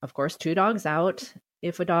 of course, 2 dogs out.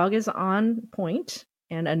 If a dog is on point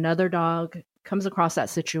and another dog comes across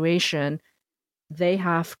that situation, they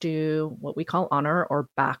have to, what we call honor or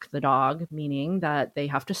back the dog, meaning that they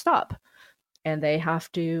have to stop. And they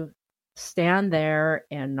have to stand there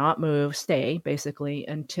and not move, stay basically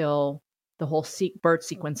until the whole bird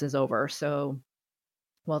sequence is over. So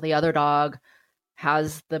while the other dog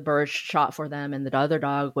has the bird shot for them and the other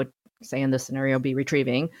dog would, say in this scenario, be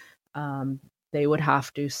retrieving, they would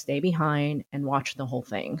have to stay behind and watch the whole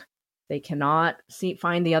thing. They cannot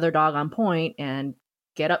find the other dog on point and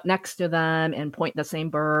get up next to them and point the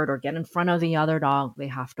same bird or get in front of the other dog. They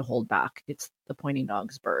have to hold back. It's the pointing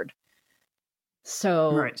dog's bird.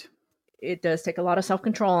 So It does take a lot of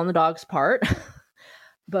self-control on the dog's part,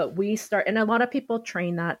 but we start, and a lot of people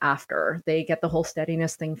train that after. They get the whole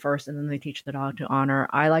steadiness thing first, and then they teach the dog to honor.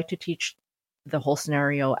 I like to teach the whole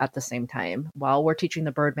scenario at the same time while we're teaching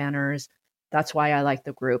the bird manners. That's why I like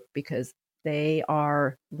the group, because they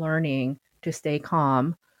are learning to stay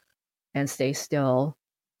calm and stay still,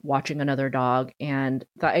 watching another dog. And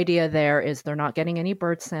the idea there is they're not getting any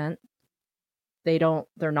bird scent.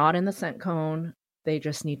 They're not in the scent cone. They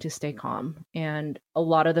just need to stay calm. And a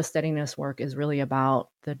lot of the steadiness work is really about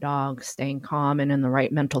the dog staying calm and in the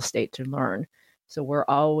right mental state to learn. So we're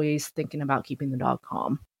always thinking about keeping the dog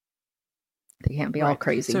calm. They can't be all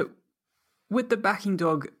crazy. So would the backing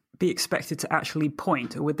dog be expected to actually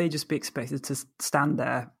point, or would they just be expected to stand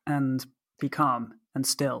there and be calm and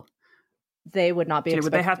still? They would not be expected.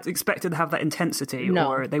 Would they have expected to have that intensity,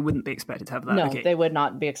 or they wouldn't be expected to have that? No, they would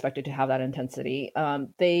not be expected to have that intensity.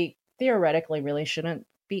 They theoretically really shouldn't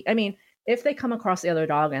be. I mean, if they come across the other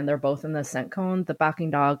dog and they're both in the scent cone, the backing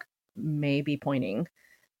dog may be pointing.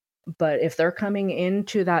 But if they're coming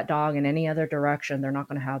into that dog in any other direction, they're not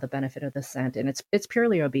going to have the benefit of the scent, and it's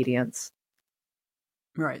purely obedience.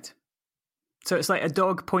 Right. So it's like a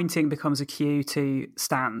dog pointing becomes a cue to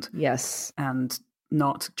stand. Yes. And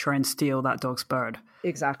not try and steal that dog's bird.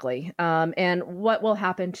 Exactly. And what will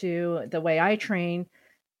happen to the way I train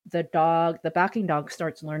the backing dog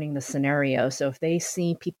starts learning the scenario. So if they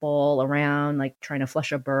see people around, like trying to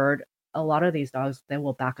flush a bird, a lot of these dogs, they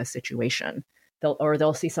will back a situation.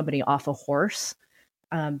 They'll see somebody off a horse.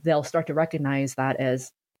 They'll start to recognize that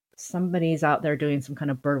as somebody's out there doing some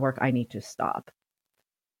kind of bird work. I need to stop.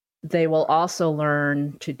 They will also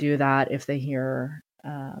learn to do that if they hear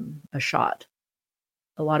a shot.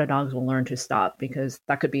 a lot of dogs will learn to stop, because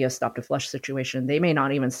that could be a stop to flush situation. They may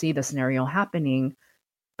not even see the scenario happening,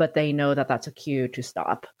 but they know that that's a cue to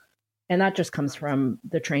stop. And that just comes from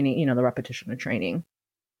the training, the repetition of training.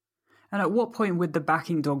 And at what point would the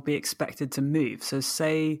backing dog be expected to move? So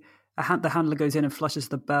say the handler goes in and flushes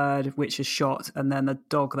the bird, which is shot, and then the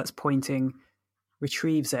dog that's pointing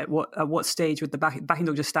retrieves it. At what stage would the backing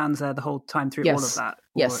dog just stands there the whole time through all of that?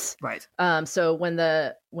 Yes. Right. So when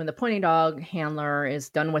the pointing dog handler is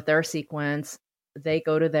done with their sequence, they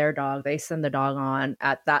go to their dog, they send the dog on.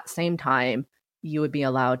 At that same time, you would be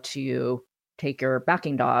allowed to take your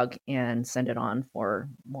backing dog and send it on for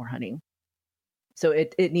more hunting. So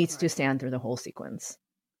it needs to stand through the whole sequence.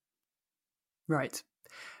 Right.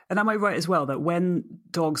 And am I right as well that when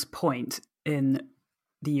dogs point in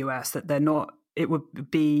the US, that it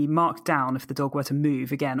would be marked down if the dog were to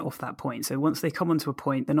move again off that point? So once they come onto a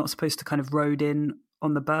point, they're not supposed to kind of road in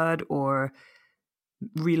on the bird or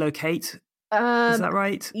relocate. Is that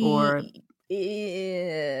right? Or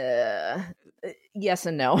yes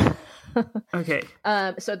and no. Okay.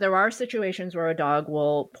 So there are situations where a dog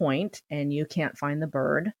will point and you can't find the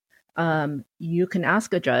bird. You can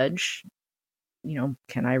ask a judge,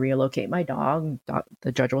 can I relocate my dog?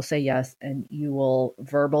 The judge will say yes, and you will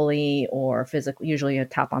verbally or physically, usually a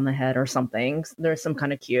tap on the head or something. There's some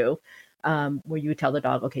kind of cue where you tell the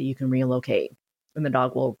dog, okay, you can relocate, and the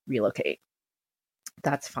dog will relocate.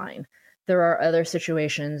 That's fine. There are other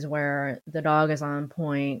situations where the dog is on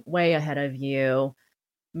point way ahead of you.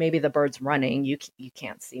 Maybe the bird's running. You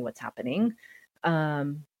can't see what's happening.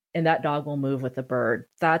 And that dog will move with the bird.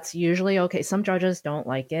 That's usually okay. Some judges don't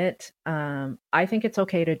like it. I think it's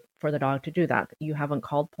okay for the dog to do that. You haven't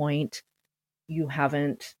called point. You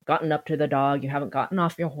haven't gotten up to the dog. You haven't gotten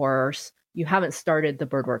off your horse. You haven't started the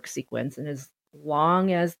bird work sequence. And as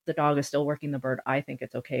long as the dog is still working the bird, I think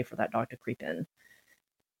it's okay for that dog to creep in.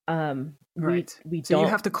 Right. We so don't. You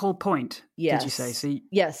have to call point. Yes. Did you say? So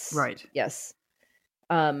yes. Right. Yes.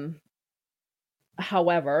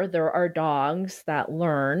 However, there are dogs that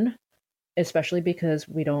learn, especially because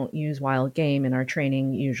we don't use wild game in our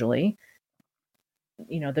training usually.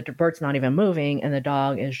 The bird's not even moving and the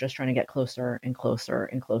dog is just trying to get closer and closer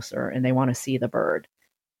and closer, and they want to see the bird.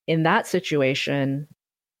 In that situation,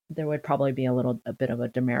 there would probably be a bit of a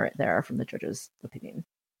demerit there from the judge's opinion.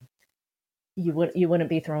 You wouldn't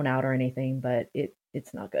be thrown out or anything, but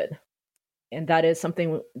it's not good. And that is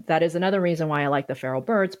another reason why I like the feral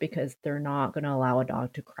birds, because they're not going to allow a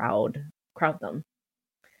dog to crowd them.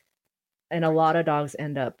 And a lot of dogs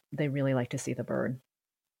they really like to see the bird.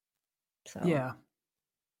 So yeah.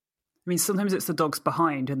 I mean, sometimes it's the dogs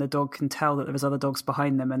behind, and the dog can tell that there's other dogs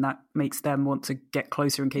behind them, and that makes them want to get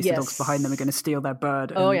closer in case the dogs behind them are going to steal their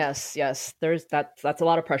bird. Oh, yes. That's a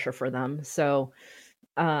lot of pressure for them. So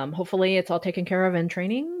hopefully it's all taken care of in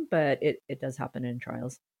training, but it does happen in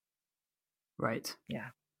trials. Right. Yeah.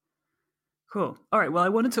 Cool. All right. Well, I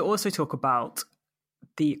wanted to also talk about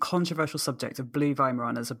the controversial subject of blue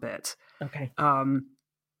Weimaraners a bit. Okay.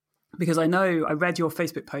 Because I know I read your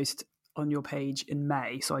Facebook post on your page in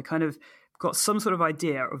May, so I kind of got some sort of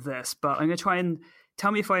idea of this, but I'm going to try and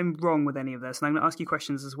tell me if I'm wrong with any of this, and I'm going to ask you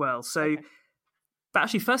questions as well. So, okay. But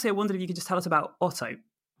actually, firstly, I wondered if you could just tell us about Otto,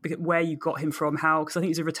 where you got him from, because I think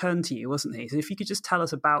he's a return to you, wasn't he? So if you could just tell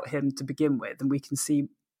us about him to begin with, and we can see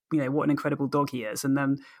what an incredible dog he is, and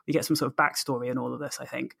then we get some sort of backstory in all of this, I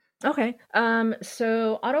think. Okay.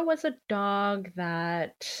 So Otto was a dog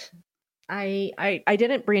that I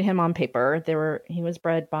didn't breed him on paper. He was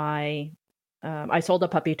bred by I sold a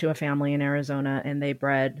puppy to a family in Arizona, and they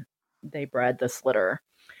bred this litter.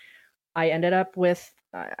 I ended up with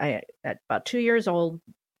at about 2 years old,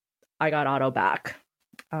 I got Otto back.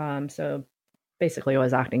 So basically I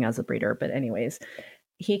was acting as a breeder, but anyways,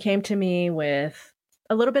 he came to me with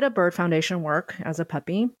a little bit of bird foundation work as a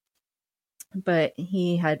puppy, but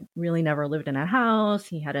he had really never lived in a house.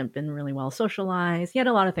 He hadn't been really well socialized. He had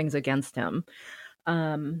a lot of things against him.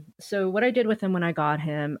 So what I did with him when I got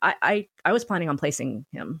him, I was planning on placing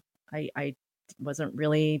him. I wasn't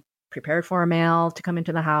really prepared for a male to come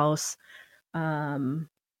into the house. I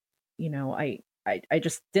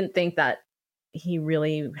just didn't think that he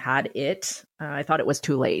really had it. I thought it was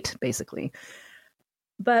too late, basically.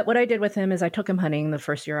 But what I did with him is I took him hunting the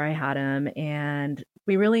first year I had him, and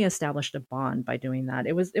we really established a bond by doing that.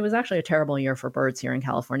 It was actually a terrible year for birds here in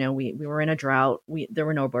California. We were in a drought. There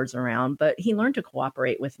were no birds around, but he learned to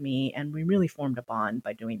cooperate with me, and we really formed a bond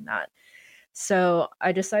by doing that. So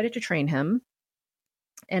I decided to train him,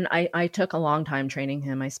 and I took a long time training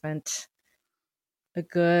him. I spent a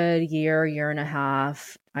good year and a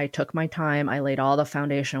half. I took my time. I laid all the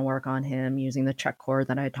foundation work on him using the check cord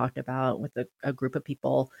that I talked about with a group of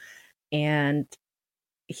people. And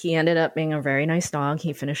he ended up being a very nice dog.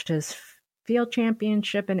 He finished his field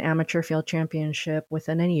championship and amateur field championship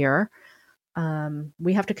within a year.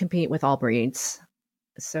 We have to compete with all breeds.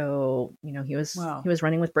 So, he was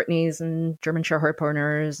running with Brittany's and German Shepherd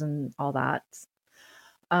Pointers and all that.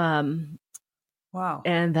 Wow.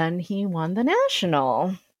 And then he won the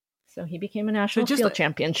national. So he became a national field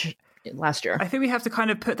champion last year. I think we have to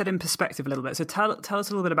kind of put that in perspective a little bit. So tell us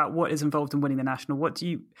a little bit about what is involved in winning the national. What do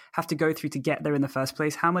you have to go through to get there in the first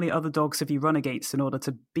place? How many other dogs have you run against in order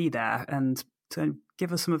to be there? And to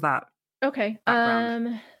give us some of that. Okay.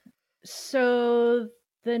 Background. So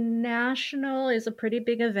the national is a pretty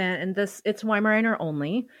big event, and it's Weimaraner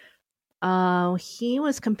only. He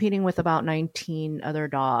was competing with about 19 other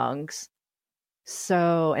dogs.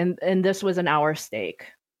 So, and this was an hour stake,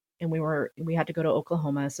 and we had to go to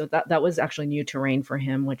Oklahoma. So that was actually new terrain for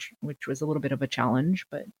him, which was a little bit of a challenge,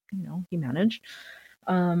 but he managed.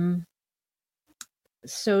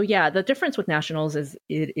 So yeah, the difference with nationals is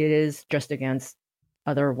it is just against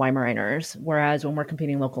other Weimaraners, whereas when we're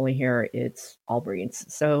competing locally here, it's all breeds.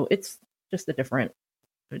 So it's just a different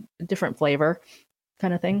flavor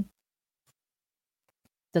kind of thing.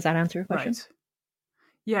 Does that answer your question? Right.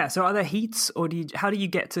 Yeah. So are there heats, or how do you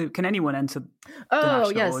get to? Can anyone enter? Oh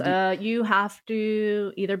yes, you have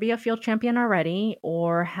to either be a field champion already,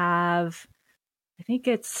 or have, I think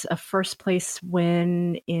it's a first place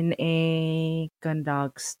win in a gun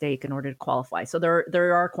dog stake in order to qualify. So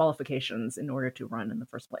there are qualifications in order to run in the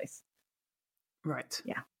first place. Right.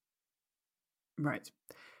 Yeah. Right.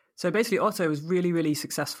 So basically, Otto was really, really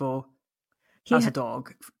successful as a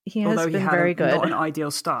dog. He has been very good. Not an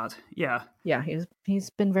ideal start. Yeah. Yeah, he's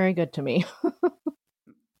been very good to me.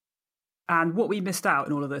 And what we missed out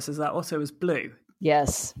in all of this is that Otto was blue.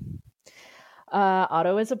 Yes.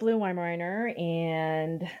 Otto is a blue Weimaraner,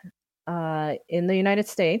 and in the United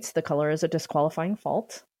States, the color is a disqualifying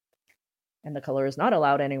fault, and the color is not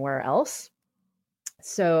allowed anywhere else.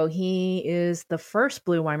 So he is the first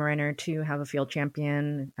blue Weimaraner to have a field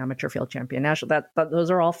champion, amateur field champion, national.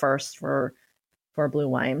 Those are all firsts for blue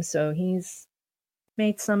Weim. So he's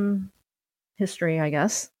made some history, I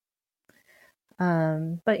guess.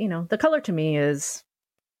 But the color to me it's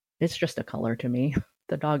just a color to me.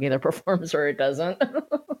 The dog either performs or it doesn't.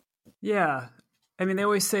 Yeah. I mean, they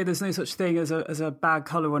always say there's no such thing as a bad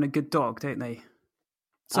color on a good dog, don't they?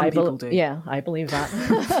 Some people do. Yeah, I believe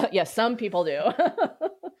that. Yes, some people do.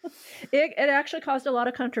 It actually caused a lot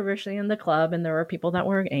of controversy in the club, and there were people that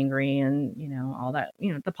were angry and, all that,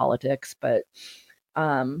 the politics. But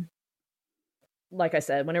like I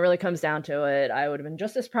said, when it really comes down to it, I would have been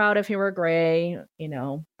just as proud if he were gray,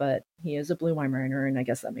 but he is a blue Weimaraner, and I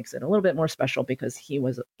guess that makes it a little bit more special because he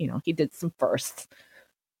was, he did some firsts.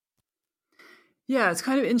 Yeah, it's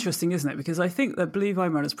kind of interesting, isn't it? Because I think that blue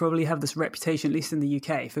Weimaraners probably have this reputation, at least in the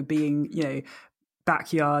UK, for being,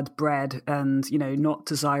 backyard bred and, not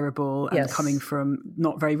desirable and Yes. coming from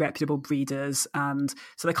not very reputable breeders. And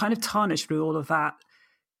so they're kind of tarnished with all of that.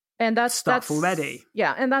 And that's already.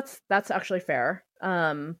 Yeah, and that's actually fair.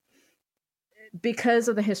 Because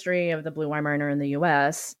of the history of the blue Weimaraner in the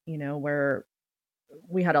US, where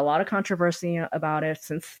we had a lot of controversy about it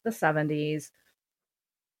since the 70s.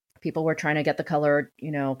 People were trying to get the color,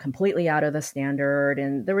 completely out of the standard,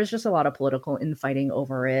 and there was just a lot of political infighting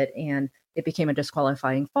over it, and it became a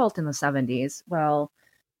disqualifying fault in the 70s. Well,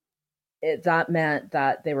 that meant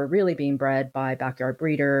that they were really being bred by backyard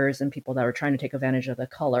breeders and people that were trying to take advantage of the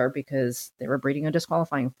color because they were breeding a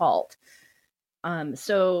disqualifying fault.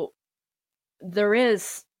 So there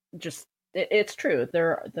is just, it's true.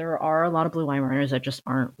 There are a lot of blue Weimaraners that just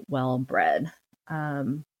aren't well bred.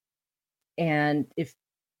 And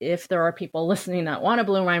if there are people listening that want a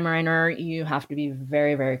blue Weimaraner, you have to be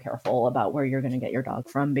very, very careful about where you're going to get your dog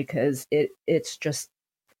from, because it's just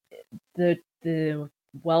the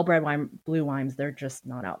well-bred blue Weims, they're just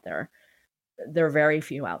not out there. There are very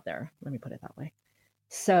few out there. Let me put it that way.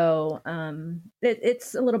 So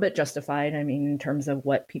it's a little bit justified. I mean, in terms of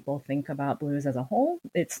what people think about blues as a whole,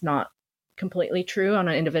 it's not completely true on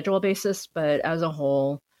an individual basis, but as a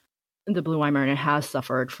whole, the blue Weimaraner has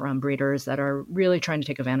suffered from breeders that are really trying to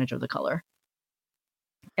take advantage of the color.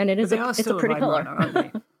 And it's a pretty color. Aren't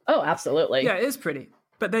they? Oh, absolutely. Yeah, it is pretty.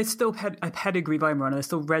 But they're still a pedigree Weimaraner. They're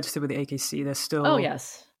still registered with the AKC. They're still... Oh,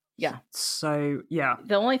 yes. Yeah. So, yeah.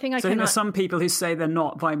 The only thing I think there's some people who say they're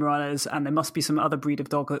not Weimaraners and there must be some other breed of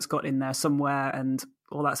dog that's got in there somewhere and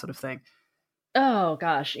all that sort of thing. Oh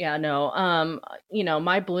gosh, yeah, no.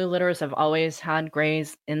 My blue litters have always had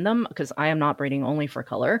grays in them because I am not breeding only for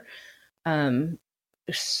color. Um,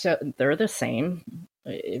 so they're the same.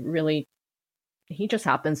 It really, he just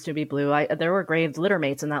happens to be blue. There were gray litter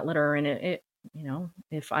mates in that litter, and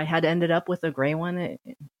if I had ended up with a gray one, it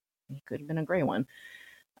could have been a gray one.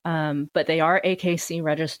 But they are AKC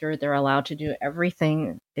registered. They're allowed to do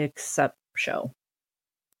everything except show.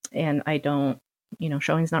 And I don't,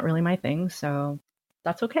 showing's not really my thing, so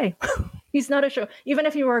that's okay. He's not a show. Even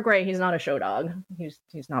if he were gray, he's not a show dog.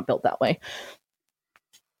 He's not built that way.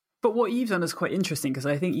 But what you've done is quite interesting, because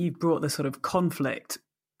I think you've brought this sort of conflict.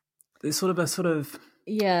 There's sort of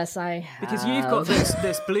Yes, I have. Because you've got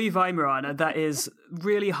this blue Weimaraner that is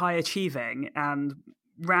really high achieving and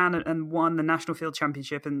ran and won the National Field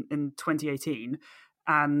Championship in 2018,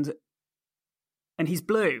 and he's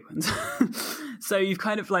blue. So you've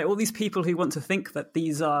kind of like all these people who want to think that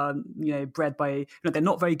these are, bred by, they're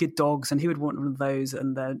not very good dogs, and who would want one of those,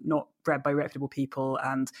 and they're not bred by reputable people.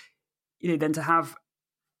 And, then to have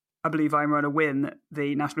a blue Weimaraner win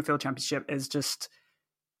the National Field Championship is just,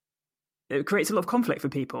 it creates a lot of conflict for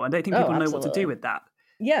people. I don't think people know what to do with that.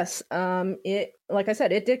 Yes. It, like I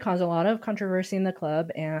said, it did cause a lot of controversy in the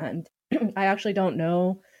club, and I actually don't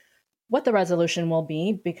know what the resolution will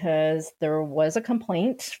be, because there was a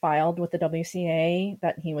complaint filed with the WCA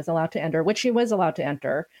that he was allowed to enter, which he was allowed to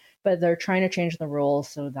enter, but they're trying to change the rules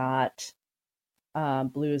so that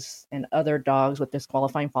blues and other dogs with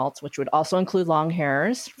disqualifying faults, which would also include long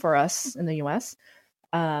hairs for us in the US.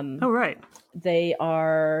 Right.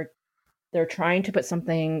 They're trying to put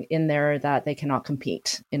something in there that they cannot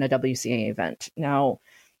compete in a WCA event. Now,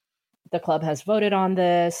 the club has voted on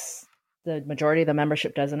this. The majority of the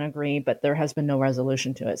membership doesn't agree, but there has been no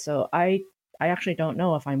resolution to it. So I actually don't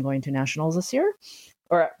know if I'm going to nationals this year,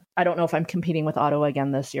 or I don't know if I'm competing with Otto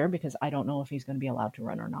again this year, because I don't know if he's going to be allowed to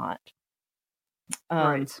run or not.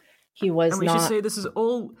 Right. He was and we not. should say this is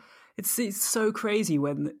all. It's so crazy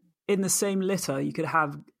when in the same litter you could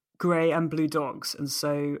have grey and blue dogs,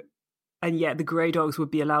 and yet the grey dogs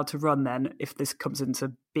would be allowed to run then if this comes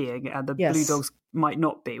into being, and the blue dogs might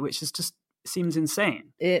not be, which is just seems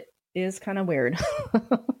insane. It is kind of weird.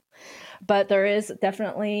 But there is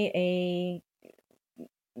definitely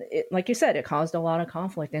like you said, it caused a lot of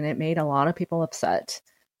conflict, and it made a lot of people upset.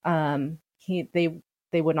 They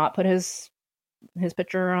would not put his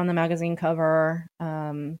picture on the magazine cover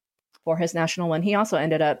for his national win. He also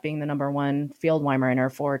ended up being the number one field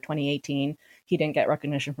Weimaraner for 2018. He didn't get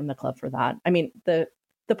recognition from the club for that. I mean, the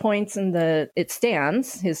points and it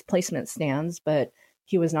stands, his placement stands, but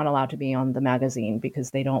he was not allowed to be on the magazine because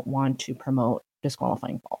they don't want to promote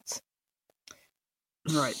disqualifying faults.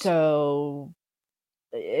 Right. So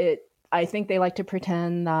I think they like to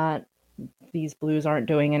pretend that these blues aren't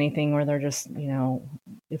doing anything, or they're just,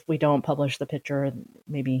 if we don't publish the picture,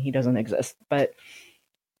 maybe he doesn't exist. But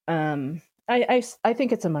I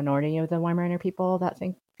think it's a minority of the Weimaraner people that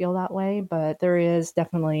feel that way, but there is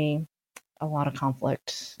definitely a lot of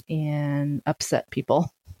conflict and upset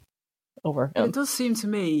people over him. It does seem to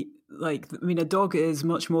me like, a dog is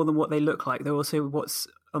much more than what they look like. They're also what's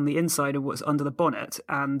on the inside of what's under the bonnet,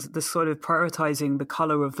 and the sort of prioritizing the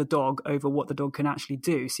color of the dog over what the dog can actually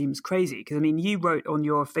do seems crazy. Because you wrote on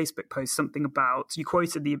your Facebook post something about, you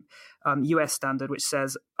quoted the US standard, which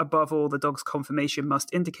says, above all, the dog's conformation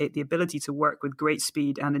must indicate the ability to work with great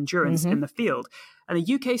speed and endurance in the field. And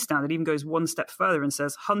the UK standard even goes one step further and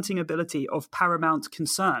says hunting ability of paramount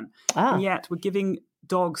concern. And yet we're giving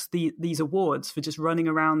dogs these awards for just running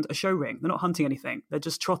around a show ring. They're not hunting anything. They're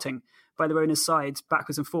just trotting by their owner's sides,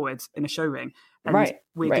 backwards and forwards in a show ring. And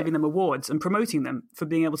we're giving them awards and promoting them for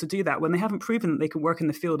being able to do that when they haven't proven that they can work in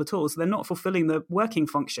the field at all. So they're not fulfilling the working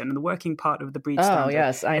function and the working part of the breed standard. Oh,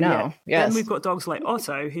 yes, I know. Yes. Then we've got dogs like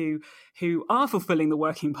Otto who are fulfilling the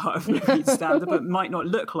working part of the breed standard, but might not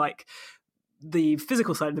look like the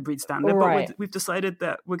physical side of the breed standard. Right. But we've decided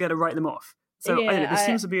that we're going to write them off. So this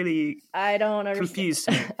seems to be really I don't understand. Confused.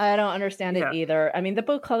 I don't understand it either. The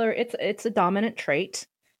blue color, it's a dominant trait.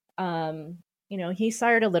 He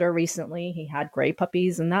sired a litter recently. He had gray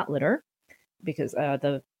puppies in that litter because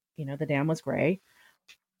the dam was gray.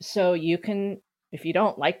 So you can, if you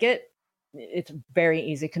don't like it, it's very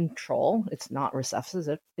easy control. It's not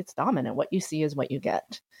recessive. It's dominant. What you see is what you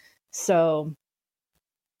get. So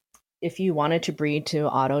if you wanted to breed to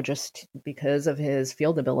Otto just because of his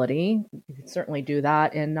field ability, you could certainly do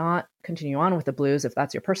that and not continue on with the blues if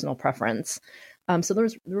that's your personal preference. So there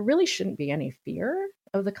really shouldn't be any fear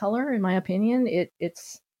of the color, in my opinion.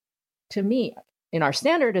 It's, to me, in our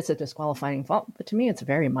standard, it's a disqualifying fault, but to me, it's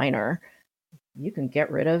very minor. You can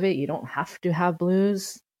get rid of it. You don't have to have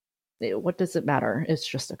blues. what does it matter? It's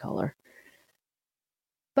just a color.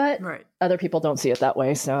 But Right. other people don't see it that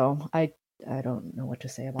way, so I don't know what to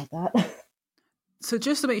say about that. So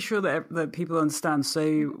just to make sure that people understand,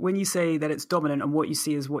 so when you say that it's dominant and what you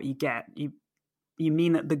see is what you get, you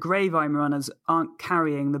mean that the grey Weimaraners aren't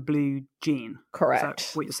carrying the blue gene? Correct. Is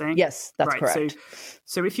that what you're saying? Yes, that's right. correct.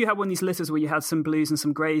 So if you had one of these litters where you had some blues and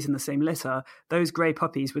some greys in the same litter, those grey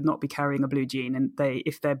puppies would not be carrying a blue gene, and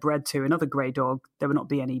if they're bred to another grey dog, there would not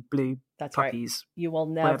be any blue That's puppies. Right. You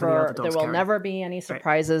will whatever never. the There will carry. never be any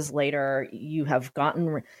surprises later. You have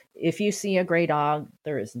gotten. If you see a gray dog,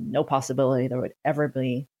 there is no possibility there would ever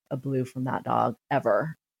be a blue from that dog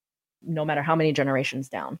ever, no matter how many generations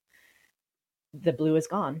down. The blue is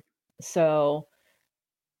gone. So,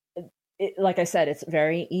 like I said, it's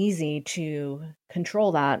very easy to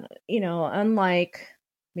control that. Unlike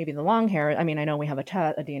maybe the long hair. I mean, I know we have a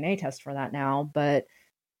DNA test for that now, but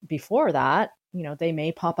before that, they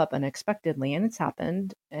may pop up unexpectedly, and it's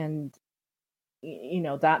happened. And,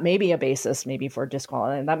 that may be a basis maybe for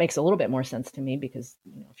disqualifying. And that makes a little bit more sense to me because,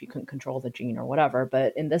 if you couldn't control the gene or whatever,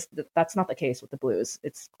 but in this, that's not the case with the blues.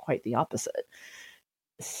 It's quite the opposite.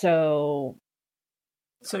 So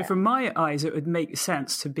from my eyes, it would make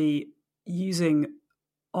sense to be using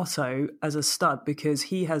Otto as a stud because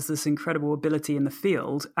he has this incredible ability in the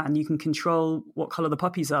field, and you can control what color the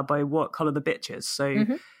puppies are by what color the bitch is. So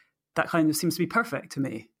that kind of seems to be perfect to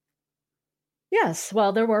me. Yes.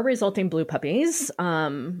 Well, there were resulting blue puppies.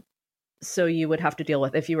 So you would have to deal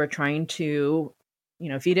with, if you were trying to,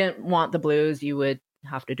 if you didn't want the blues, you would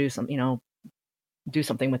have to do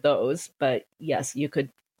something with those. But yes, you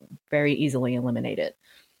could very easily eliminate it.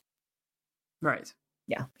 Right.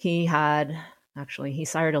 Yeah. He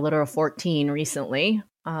sired a litter of 14 recently.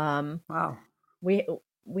 Wow.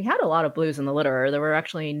 We had a lot of blues in the litter. There were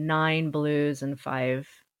actually 9 blues and 5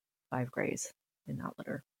 grays in that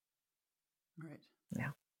litter. Right.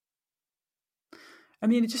 Yeah. I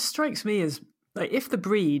mean, it just strikes me as like if the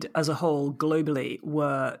breed as a whole globally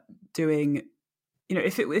were doing,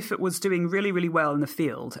 if it was doing really, really well in the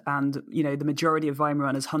field, and the majority of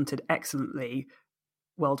Weimaraners hunted excellently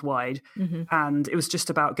worldwide, and it was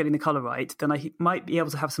just about getting the color right, then I might be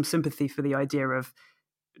able to have some sympathy for the idea of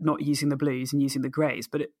not using the blues and using the greys.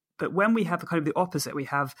 But when we have kind of the opposite, we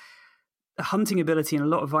have the hunting ability in a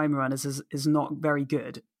lot of Weimaraners is not very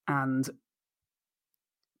good, and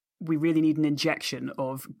we really need an injection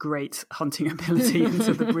of great hunting ability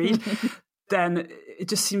into the breed, then it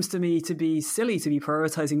just seems to me to be silly to be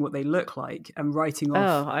prioritizing what they look like and writing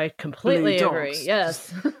off. Oh, I completely agree.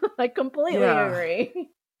 Yes, I completely agree.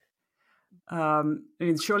 I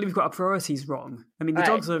mean, surely we've got our priorities wrong. I mean, the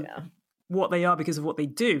dogs are what they are because of what they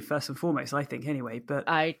do, first and foremost, I think, anyway. But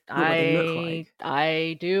what they look like.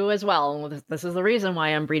 I do as well. This is the reason why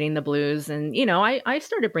I'm breeding the blues. And, I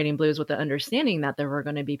started breeding blues with the understanding that there were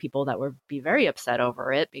going to be people that would be very upset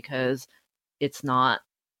over it because it's not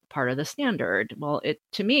part of the standard. Well,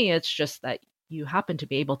 to me, it's just that you happen to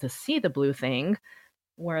be able to see the blue thing,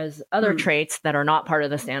 whereas other traits that are not part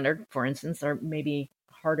of the standard, for instance, are maybe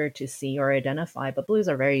harder to see or identify. But blues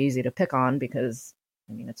are very easy to pick on because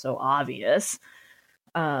it's so obvious.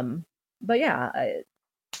 But yeah,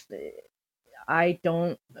 I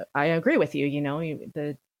agree with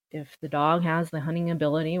you. If the dog has the hunting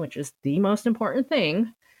ability, which is the most important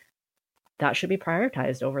thing, that should be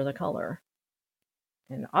prioritized over the color.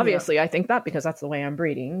 And obviously, I think that because that's the way I'm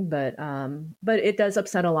breeding. But it does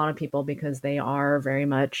upset a lot of people because they are very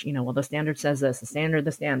much, well, the standard says this,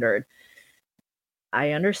 the standard.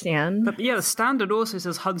 I understand. But the standard also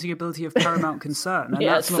says hunting ability of paramount concern, and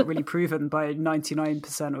Yes. that's not really proven by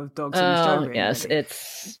 99% of dogs in the show ring. Yes, really.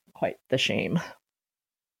 it's quite the shame.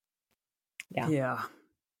 Yeah.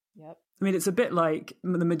 Yep. I mean, it's a bit like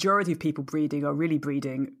the majority of people breeding are really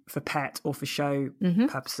breeding for pet or for show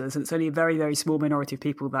purposes, and it's only a very, very small minority of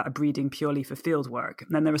people that are breeding purely for field work.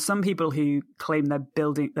 And then there are some people who claim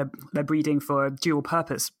they're breeding for dual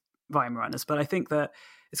purpose Weimaraners, but I think that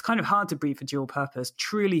it's kind of hard to breed for dual purpose,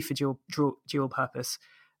 truly for dual purpose,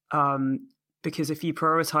 because if you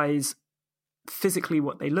prioritize physically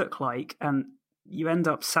what they look like, and you end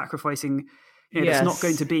up sacrificing, it's not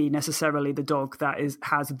going to be necessarily the dog that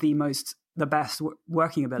has the best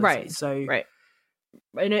working ability. Right. So, right.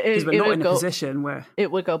 And because we're not in a position where it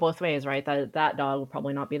would go both ways, right? That dog would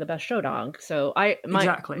probably not be the best show dog. So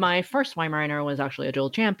Exactly. my first Weimaraner was actually a dual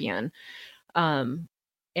champion.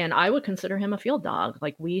 And I would consider him a field dog.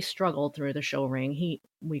 Like, we struggled through the show ring.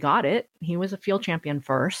 We got it. He was a field champion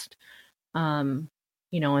first. And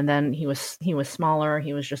then he was smaller.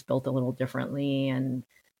 He was just built a little differently, and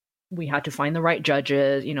we had to find the right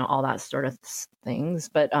judges, all that sort of things.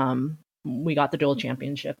 But we got the dual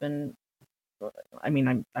championship, and I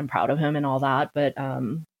mean, I'm proud of him and all that, but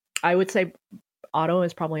I would say Otto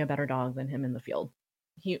is probably a better dog than him in the field.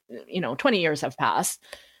 20 years have passed,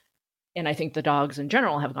 and I think the dogs in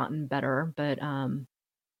general have gotten better, but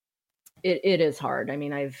it is hard. I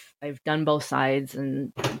mean, I've done both sides,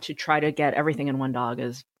 and to try to get everything in one dog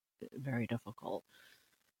is very difficult.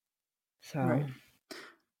 So, right.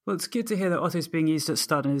 Well, it's good to hear that Otto's being used at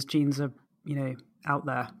stud and his genes are, out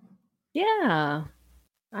there. Yeah,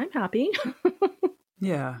 I'm happy.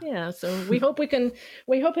 Yeah. Yeah. So we hope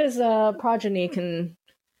his progeny can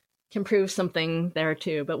prove something there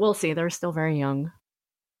too, but we'll see. They're still very young.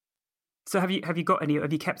 So have you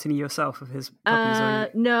kept any yourself of his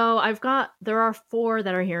puppies? No, there are 4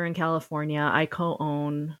 that are here in California. I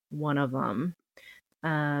co-own one of them.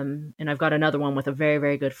 And I've got another one with a very,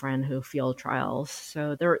 very good friend who field trials.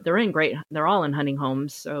 So they're all in hunting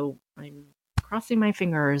homes. So I'm crossing my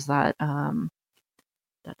fingers that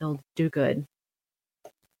they'll do good.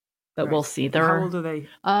 But right. We'll see. How old are they?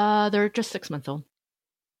 They're just 6 months old.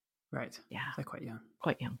 Right. Yeah. They're quite young.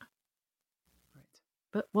 Quite young. Right.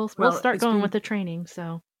 But we'll start going with the training,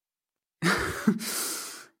 so.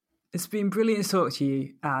 It's been brilliant to talk to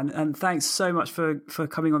you, Anne, and thanks so much for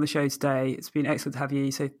coming on the show today. It's been excellent to have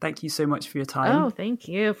you, so thank you so much for your time. Oh, thank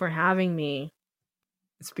you for having me.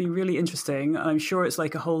 It's been really interesting. I'm sure it's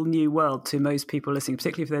like a whole new world to most people listening,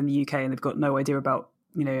 particularly if they're in the UK and they've got no idea about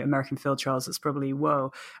American field trials. It's probably,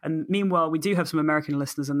 whoa. And meanwhile, we do have some American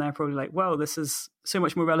listeners, and they're probably like, whoa, this is so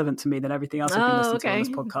much more relevant to me than everything else I've been listening to on this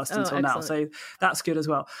podcast until excellent. now. So that's good as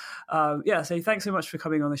well. So thanks so much for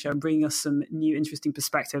coming on the show and bringing us some new interesting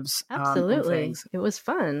perspectives. Absolutely. It was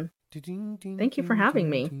fun. Thank you for having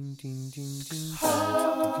me.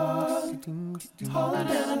 Hold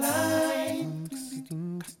the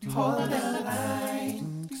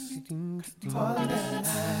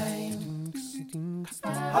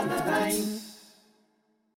line.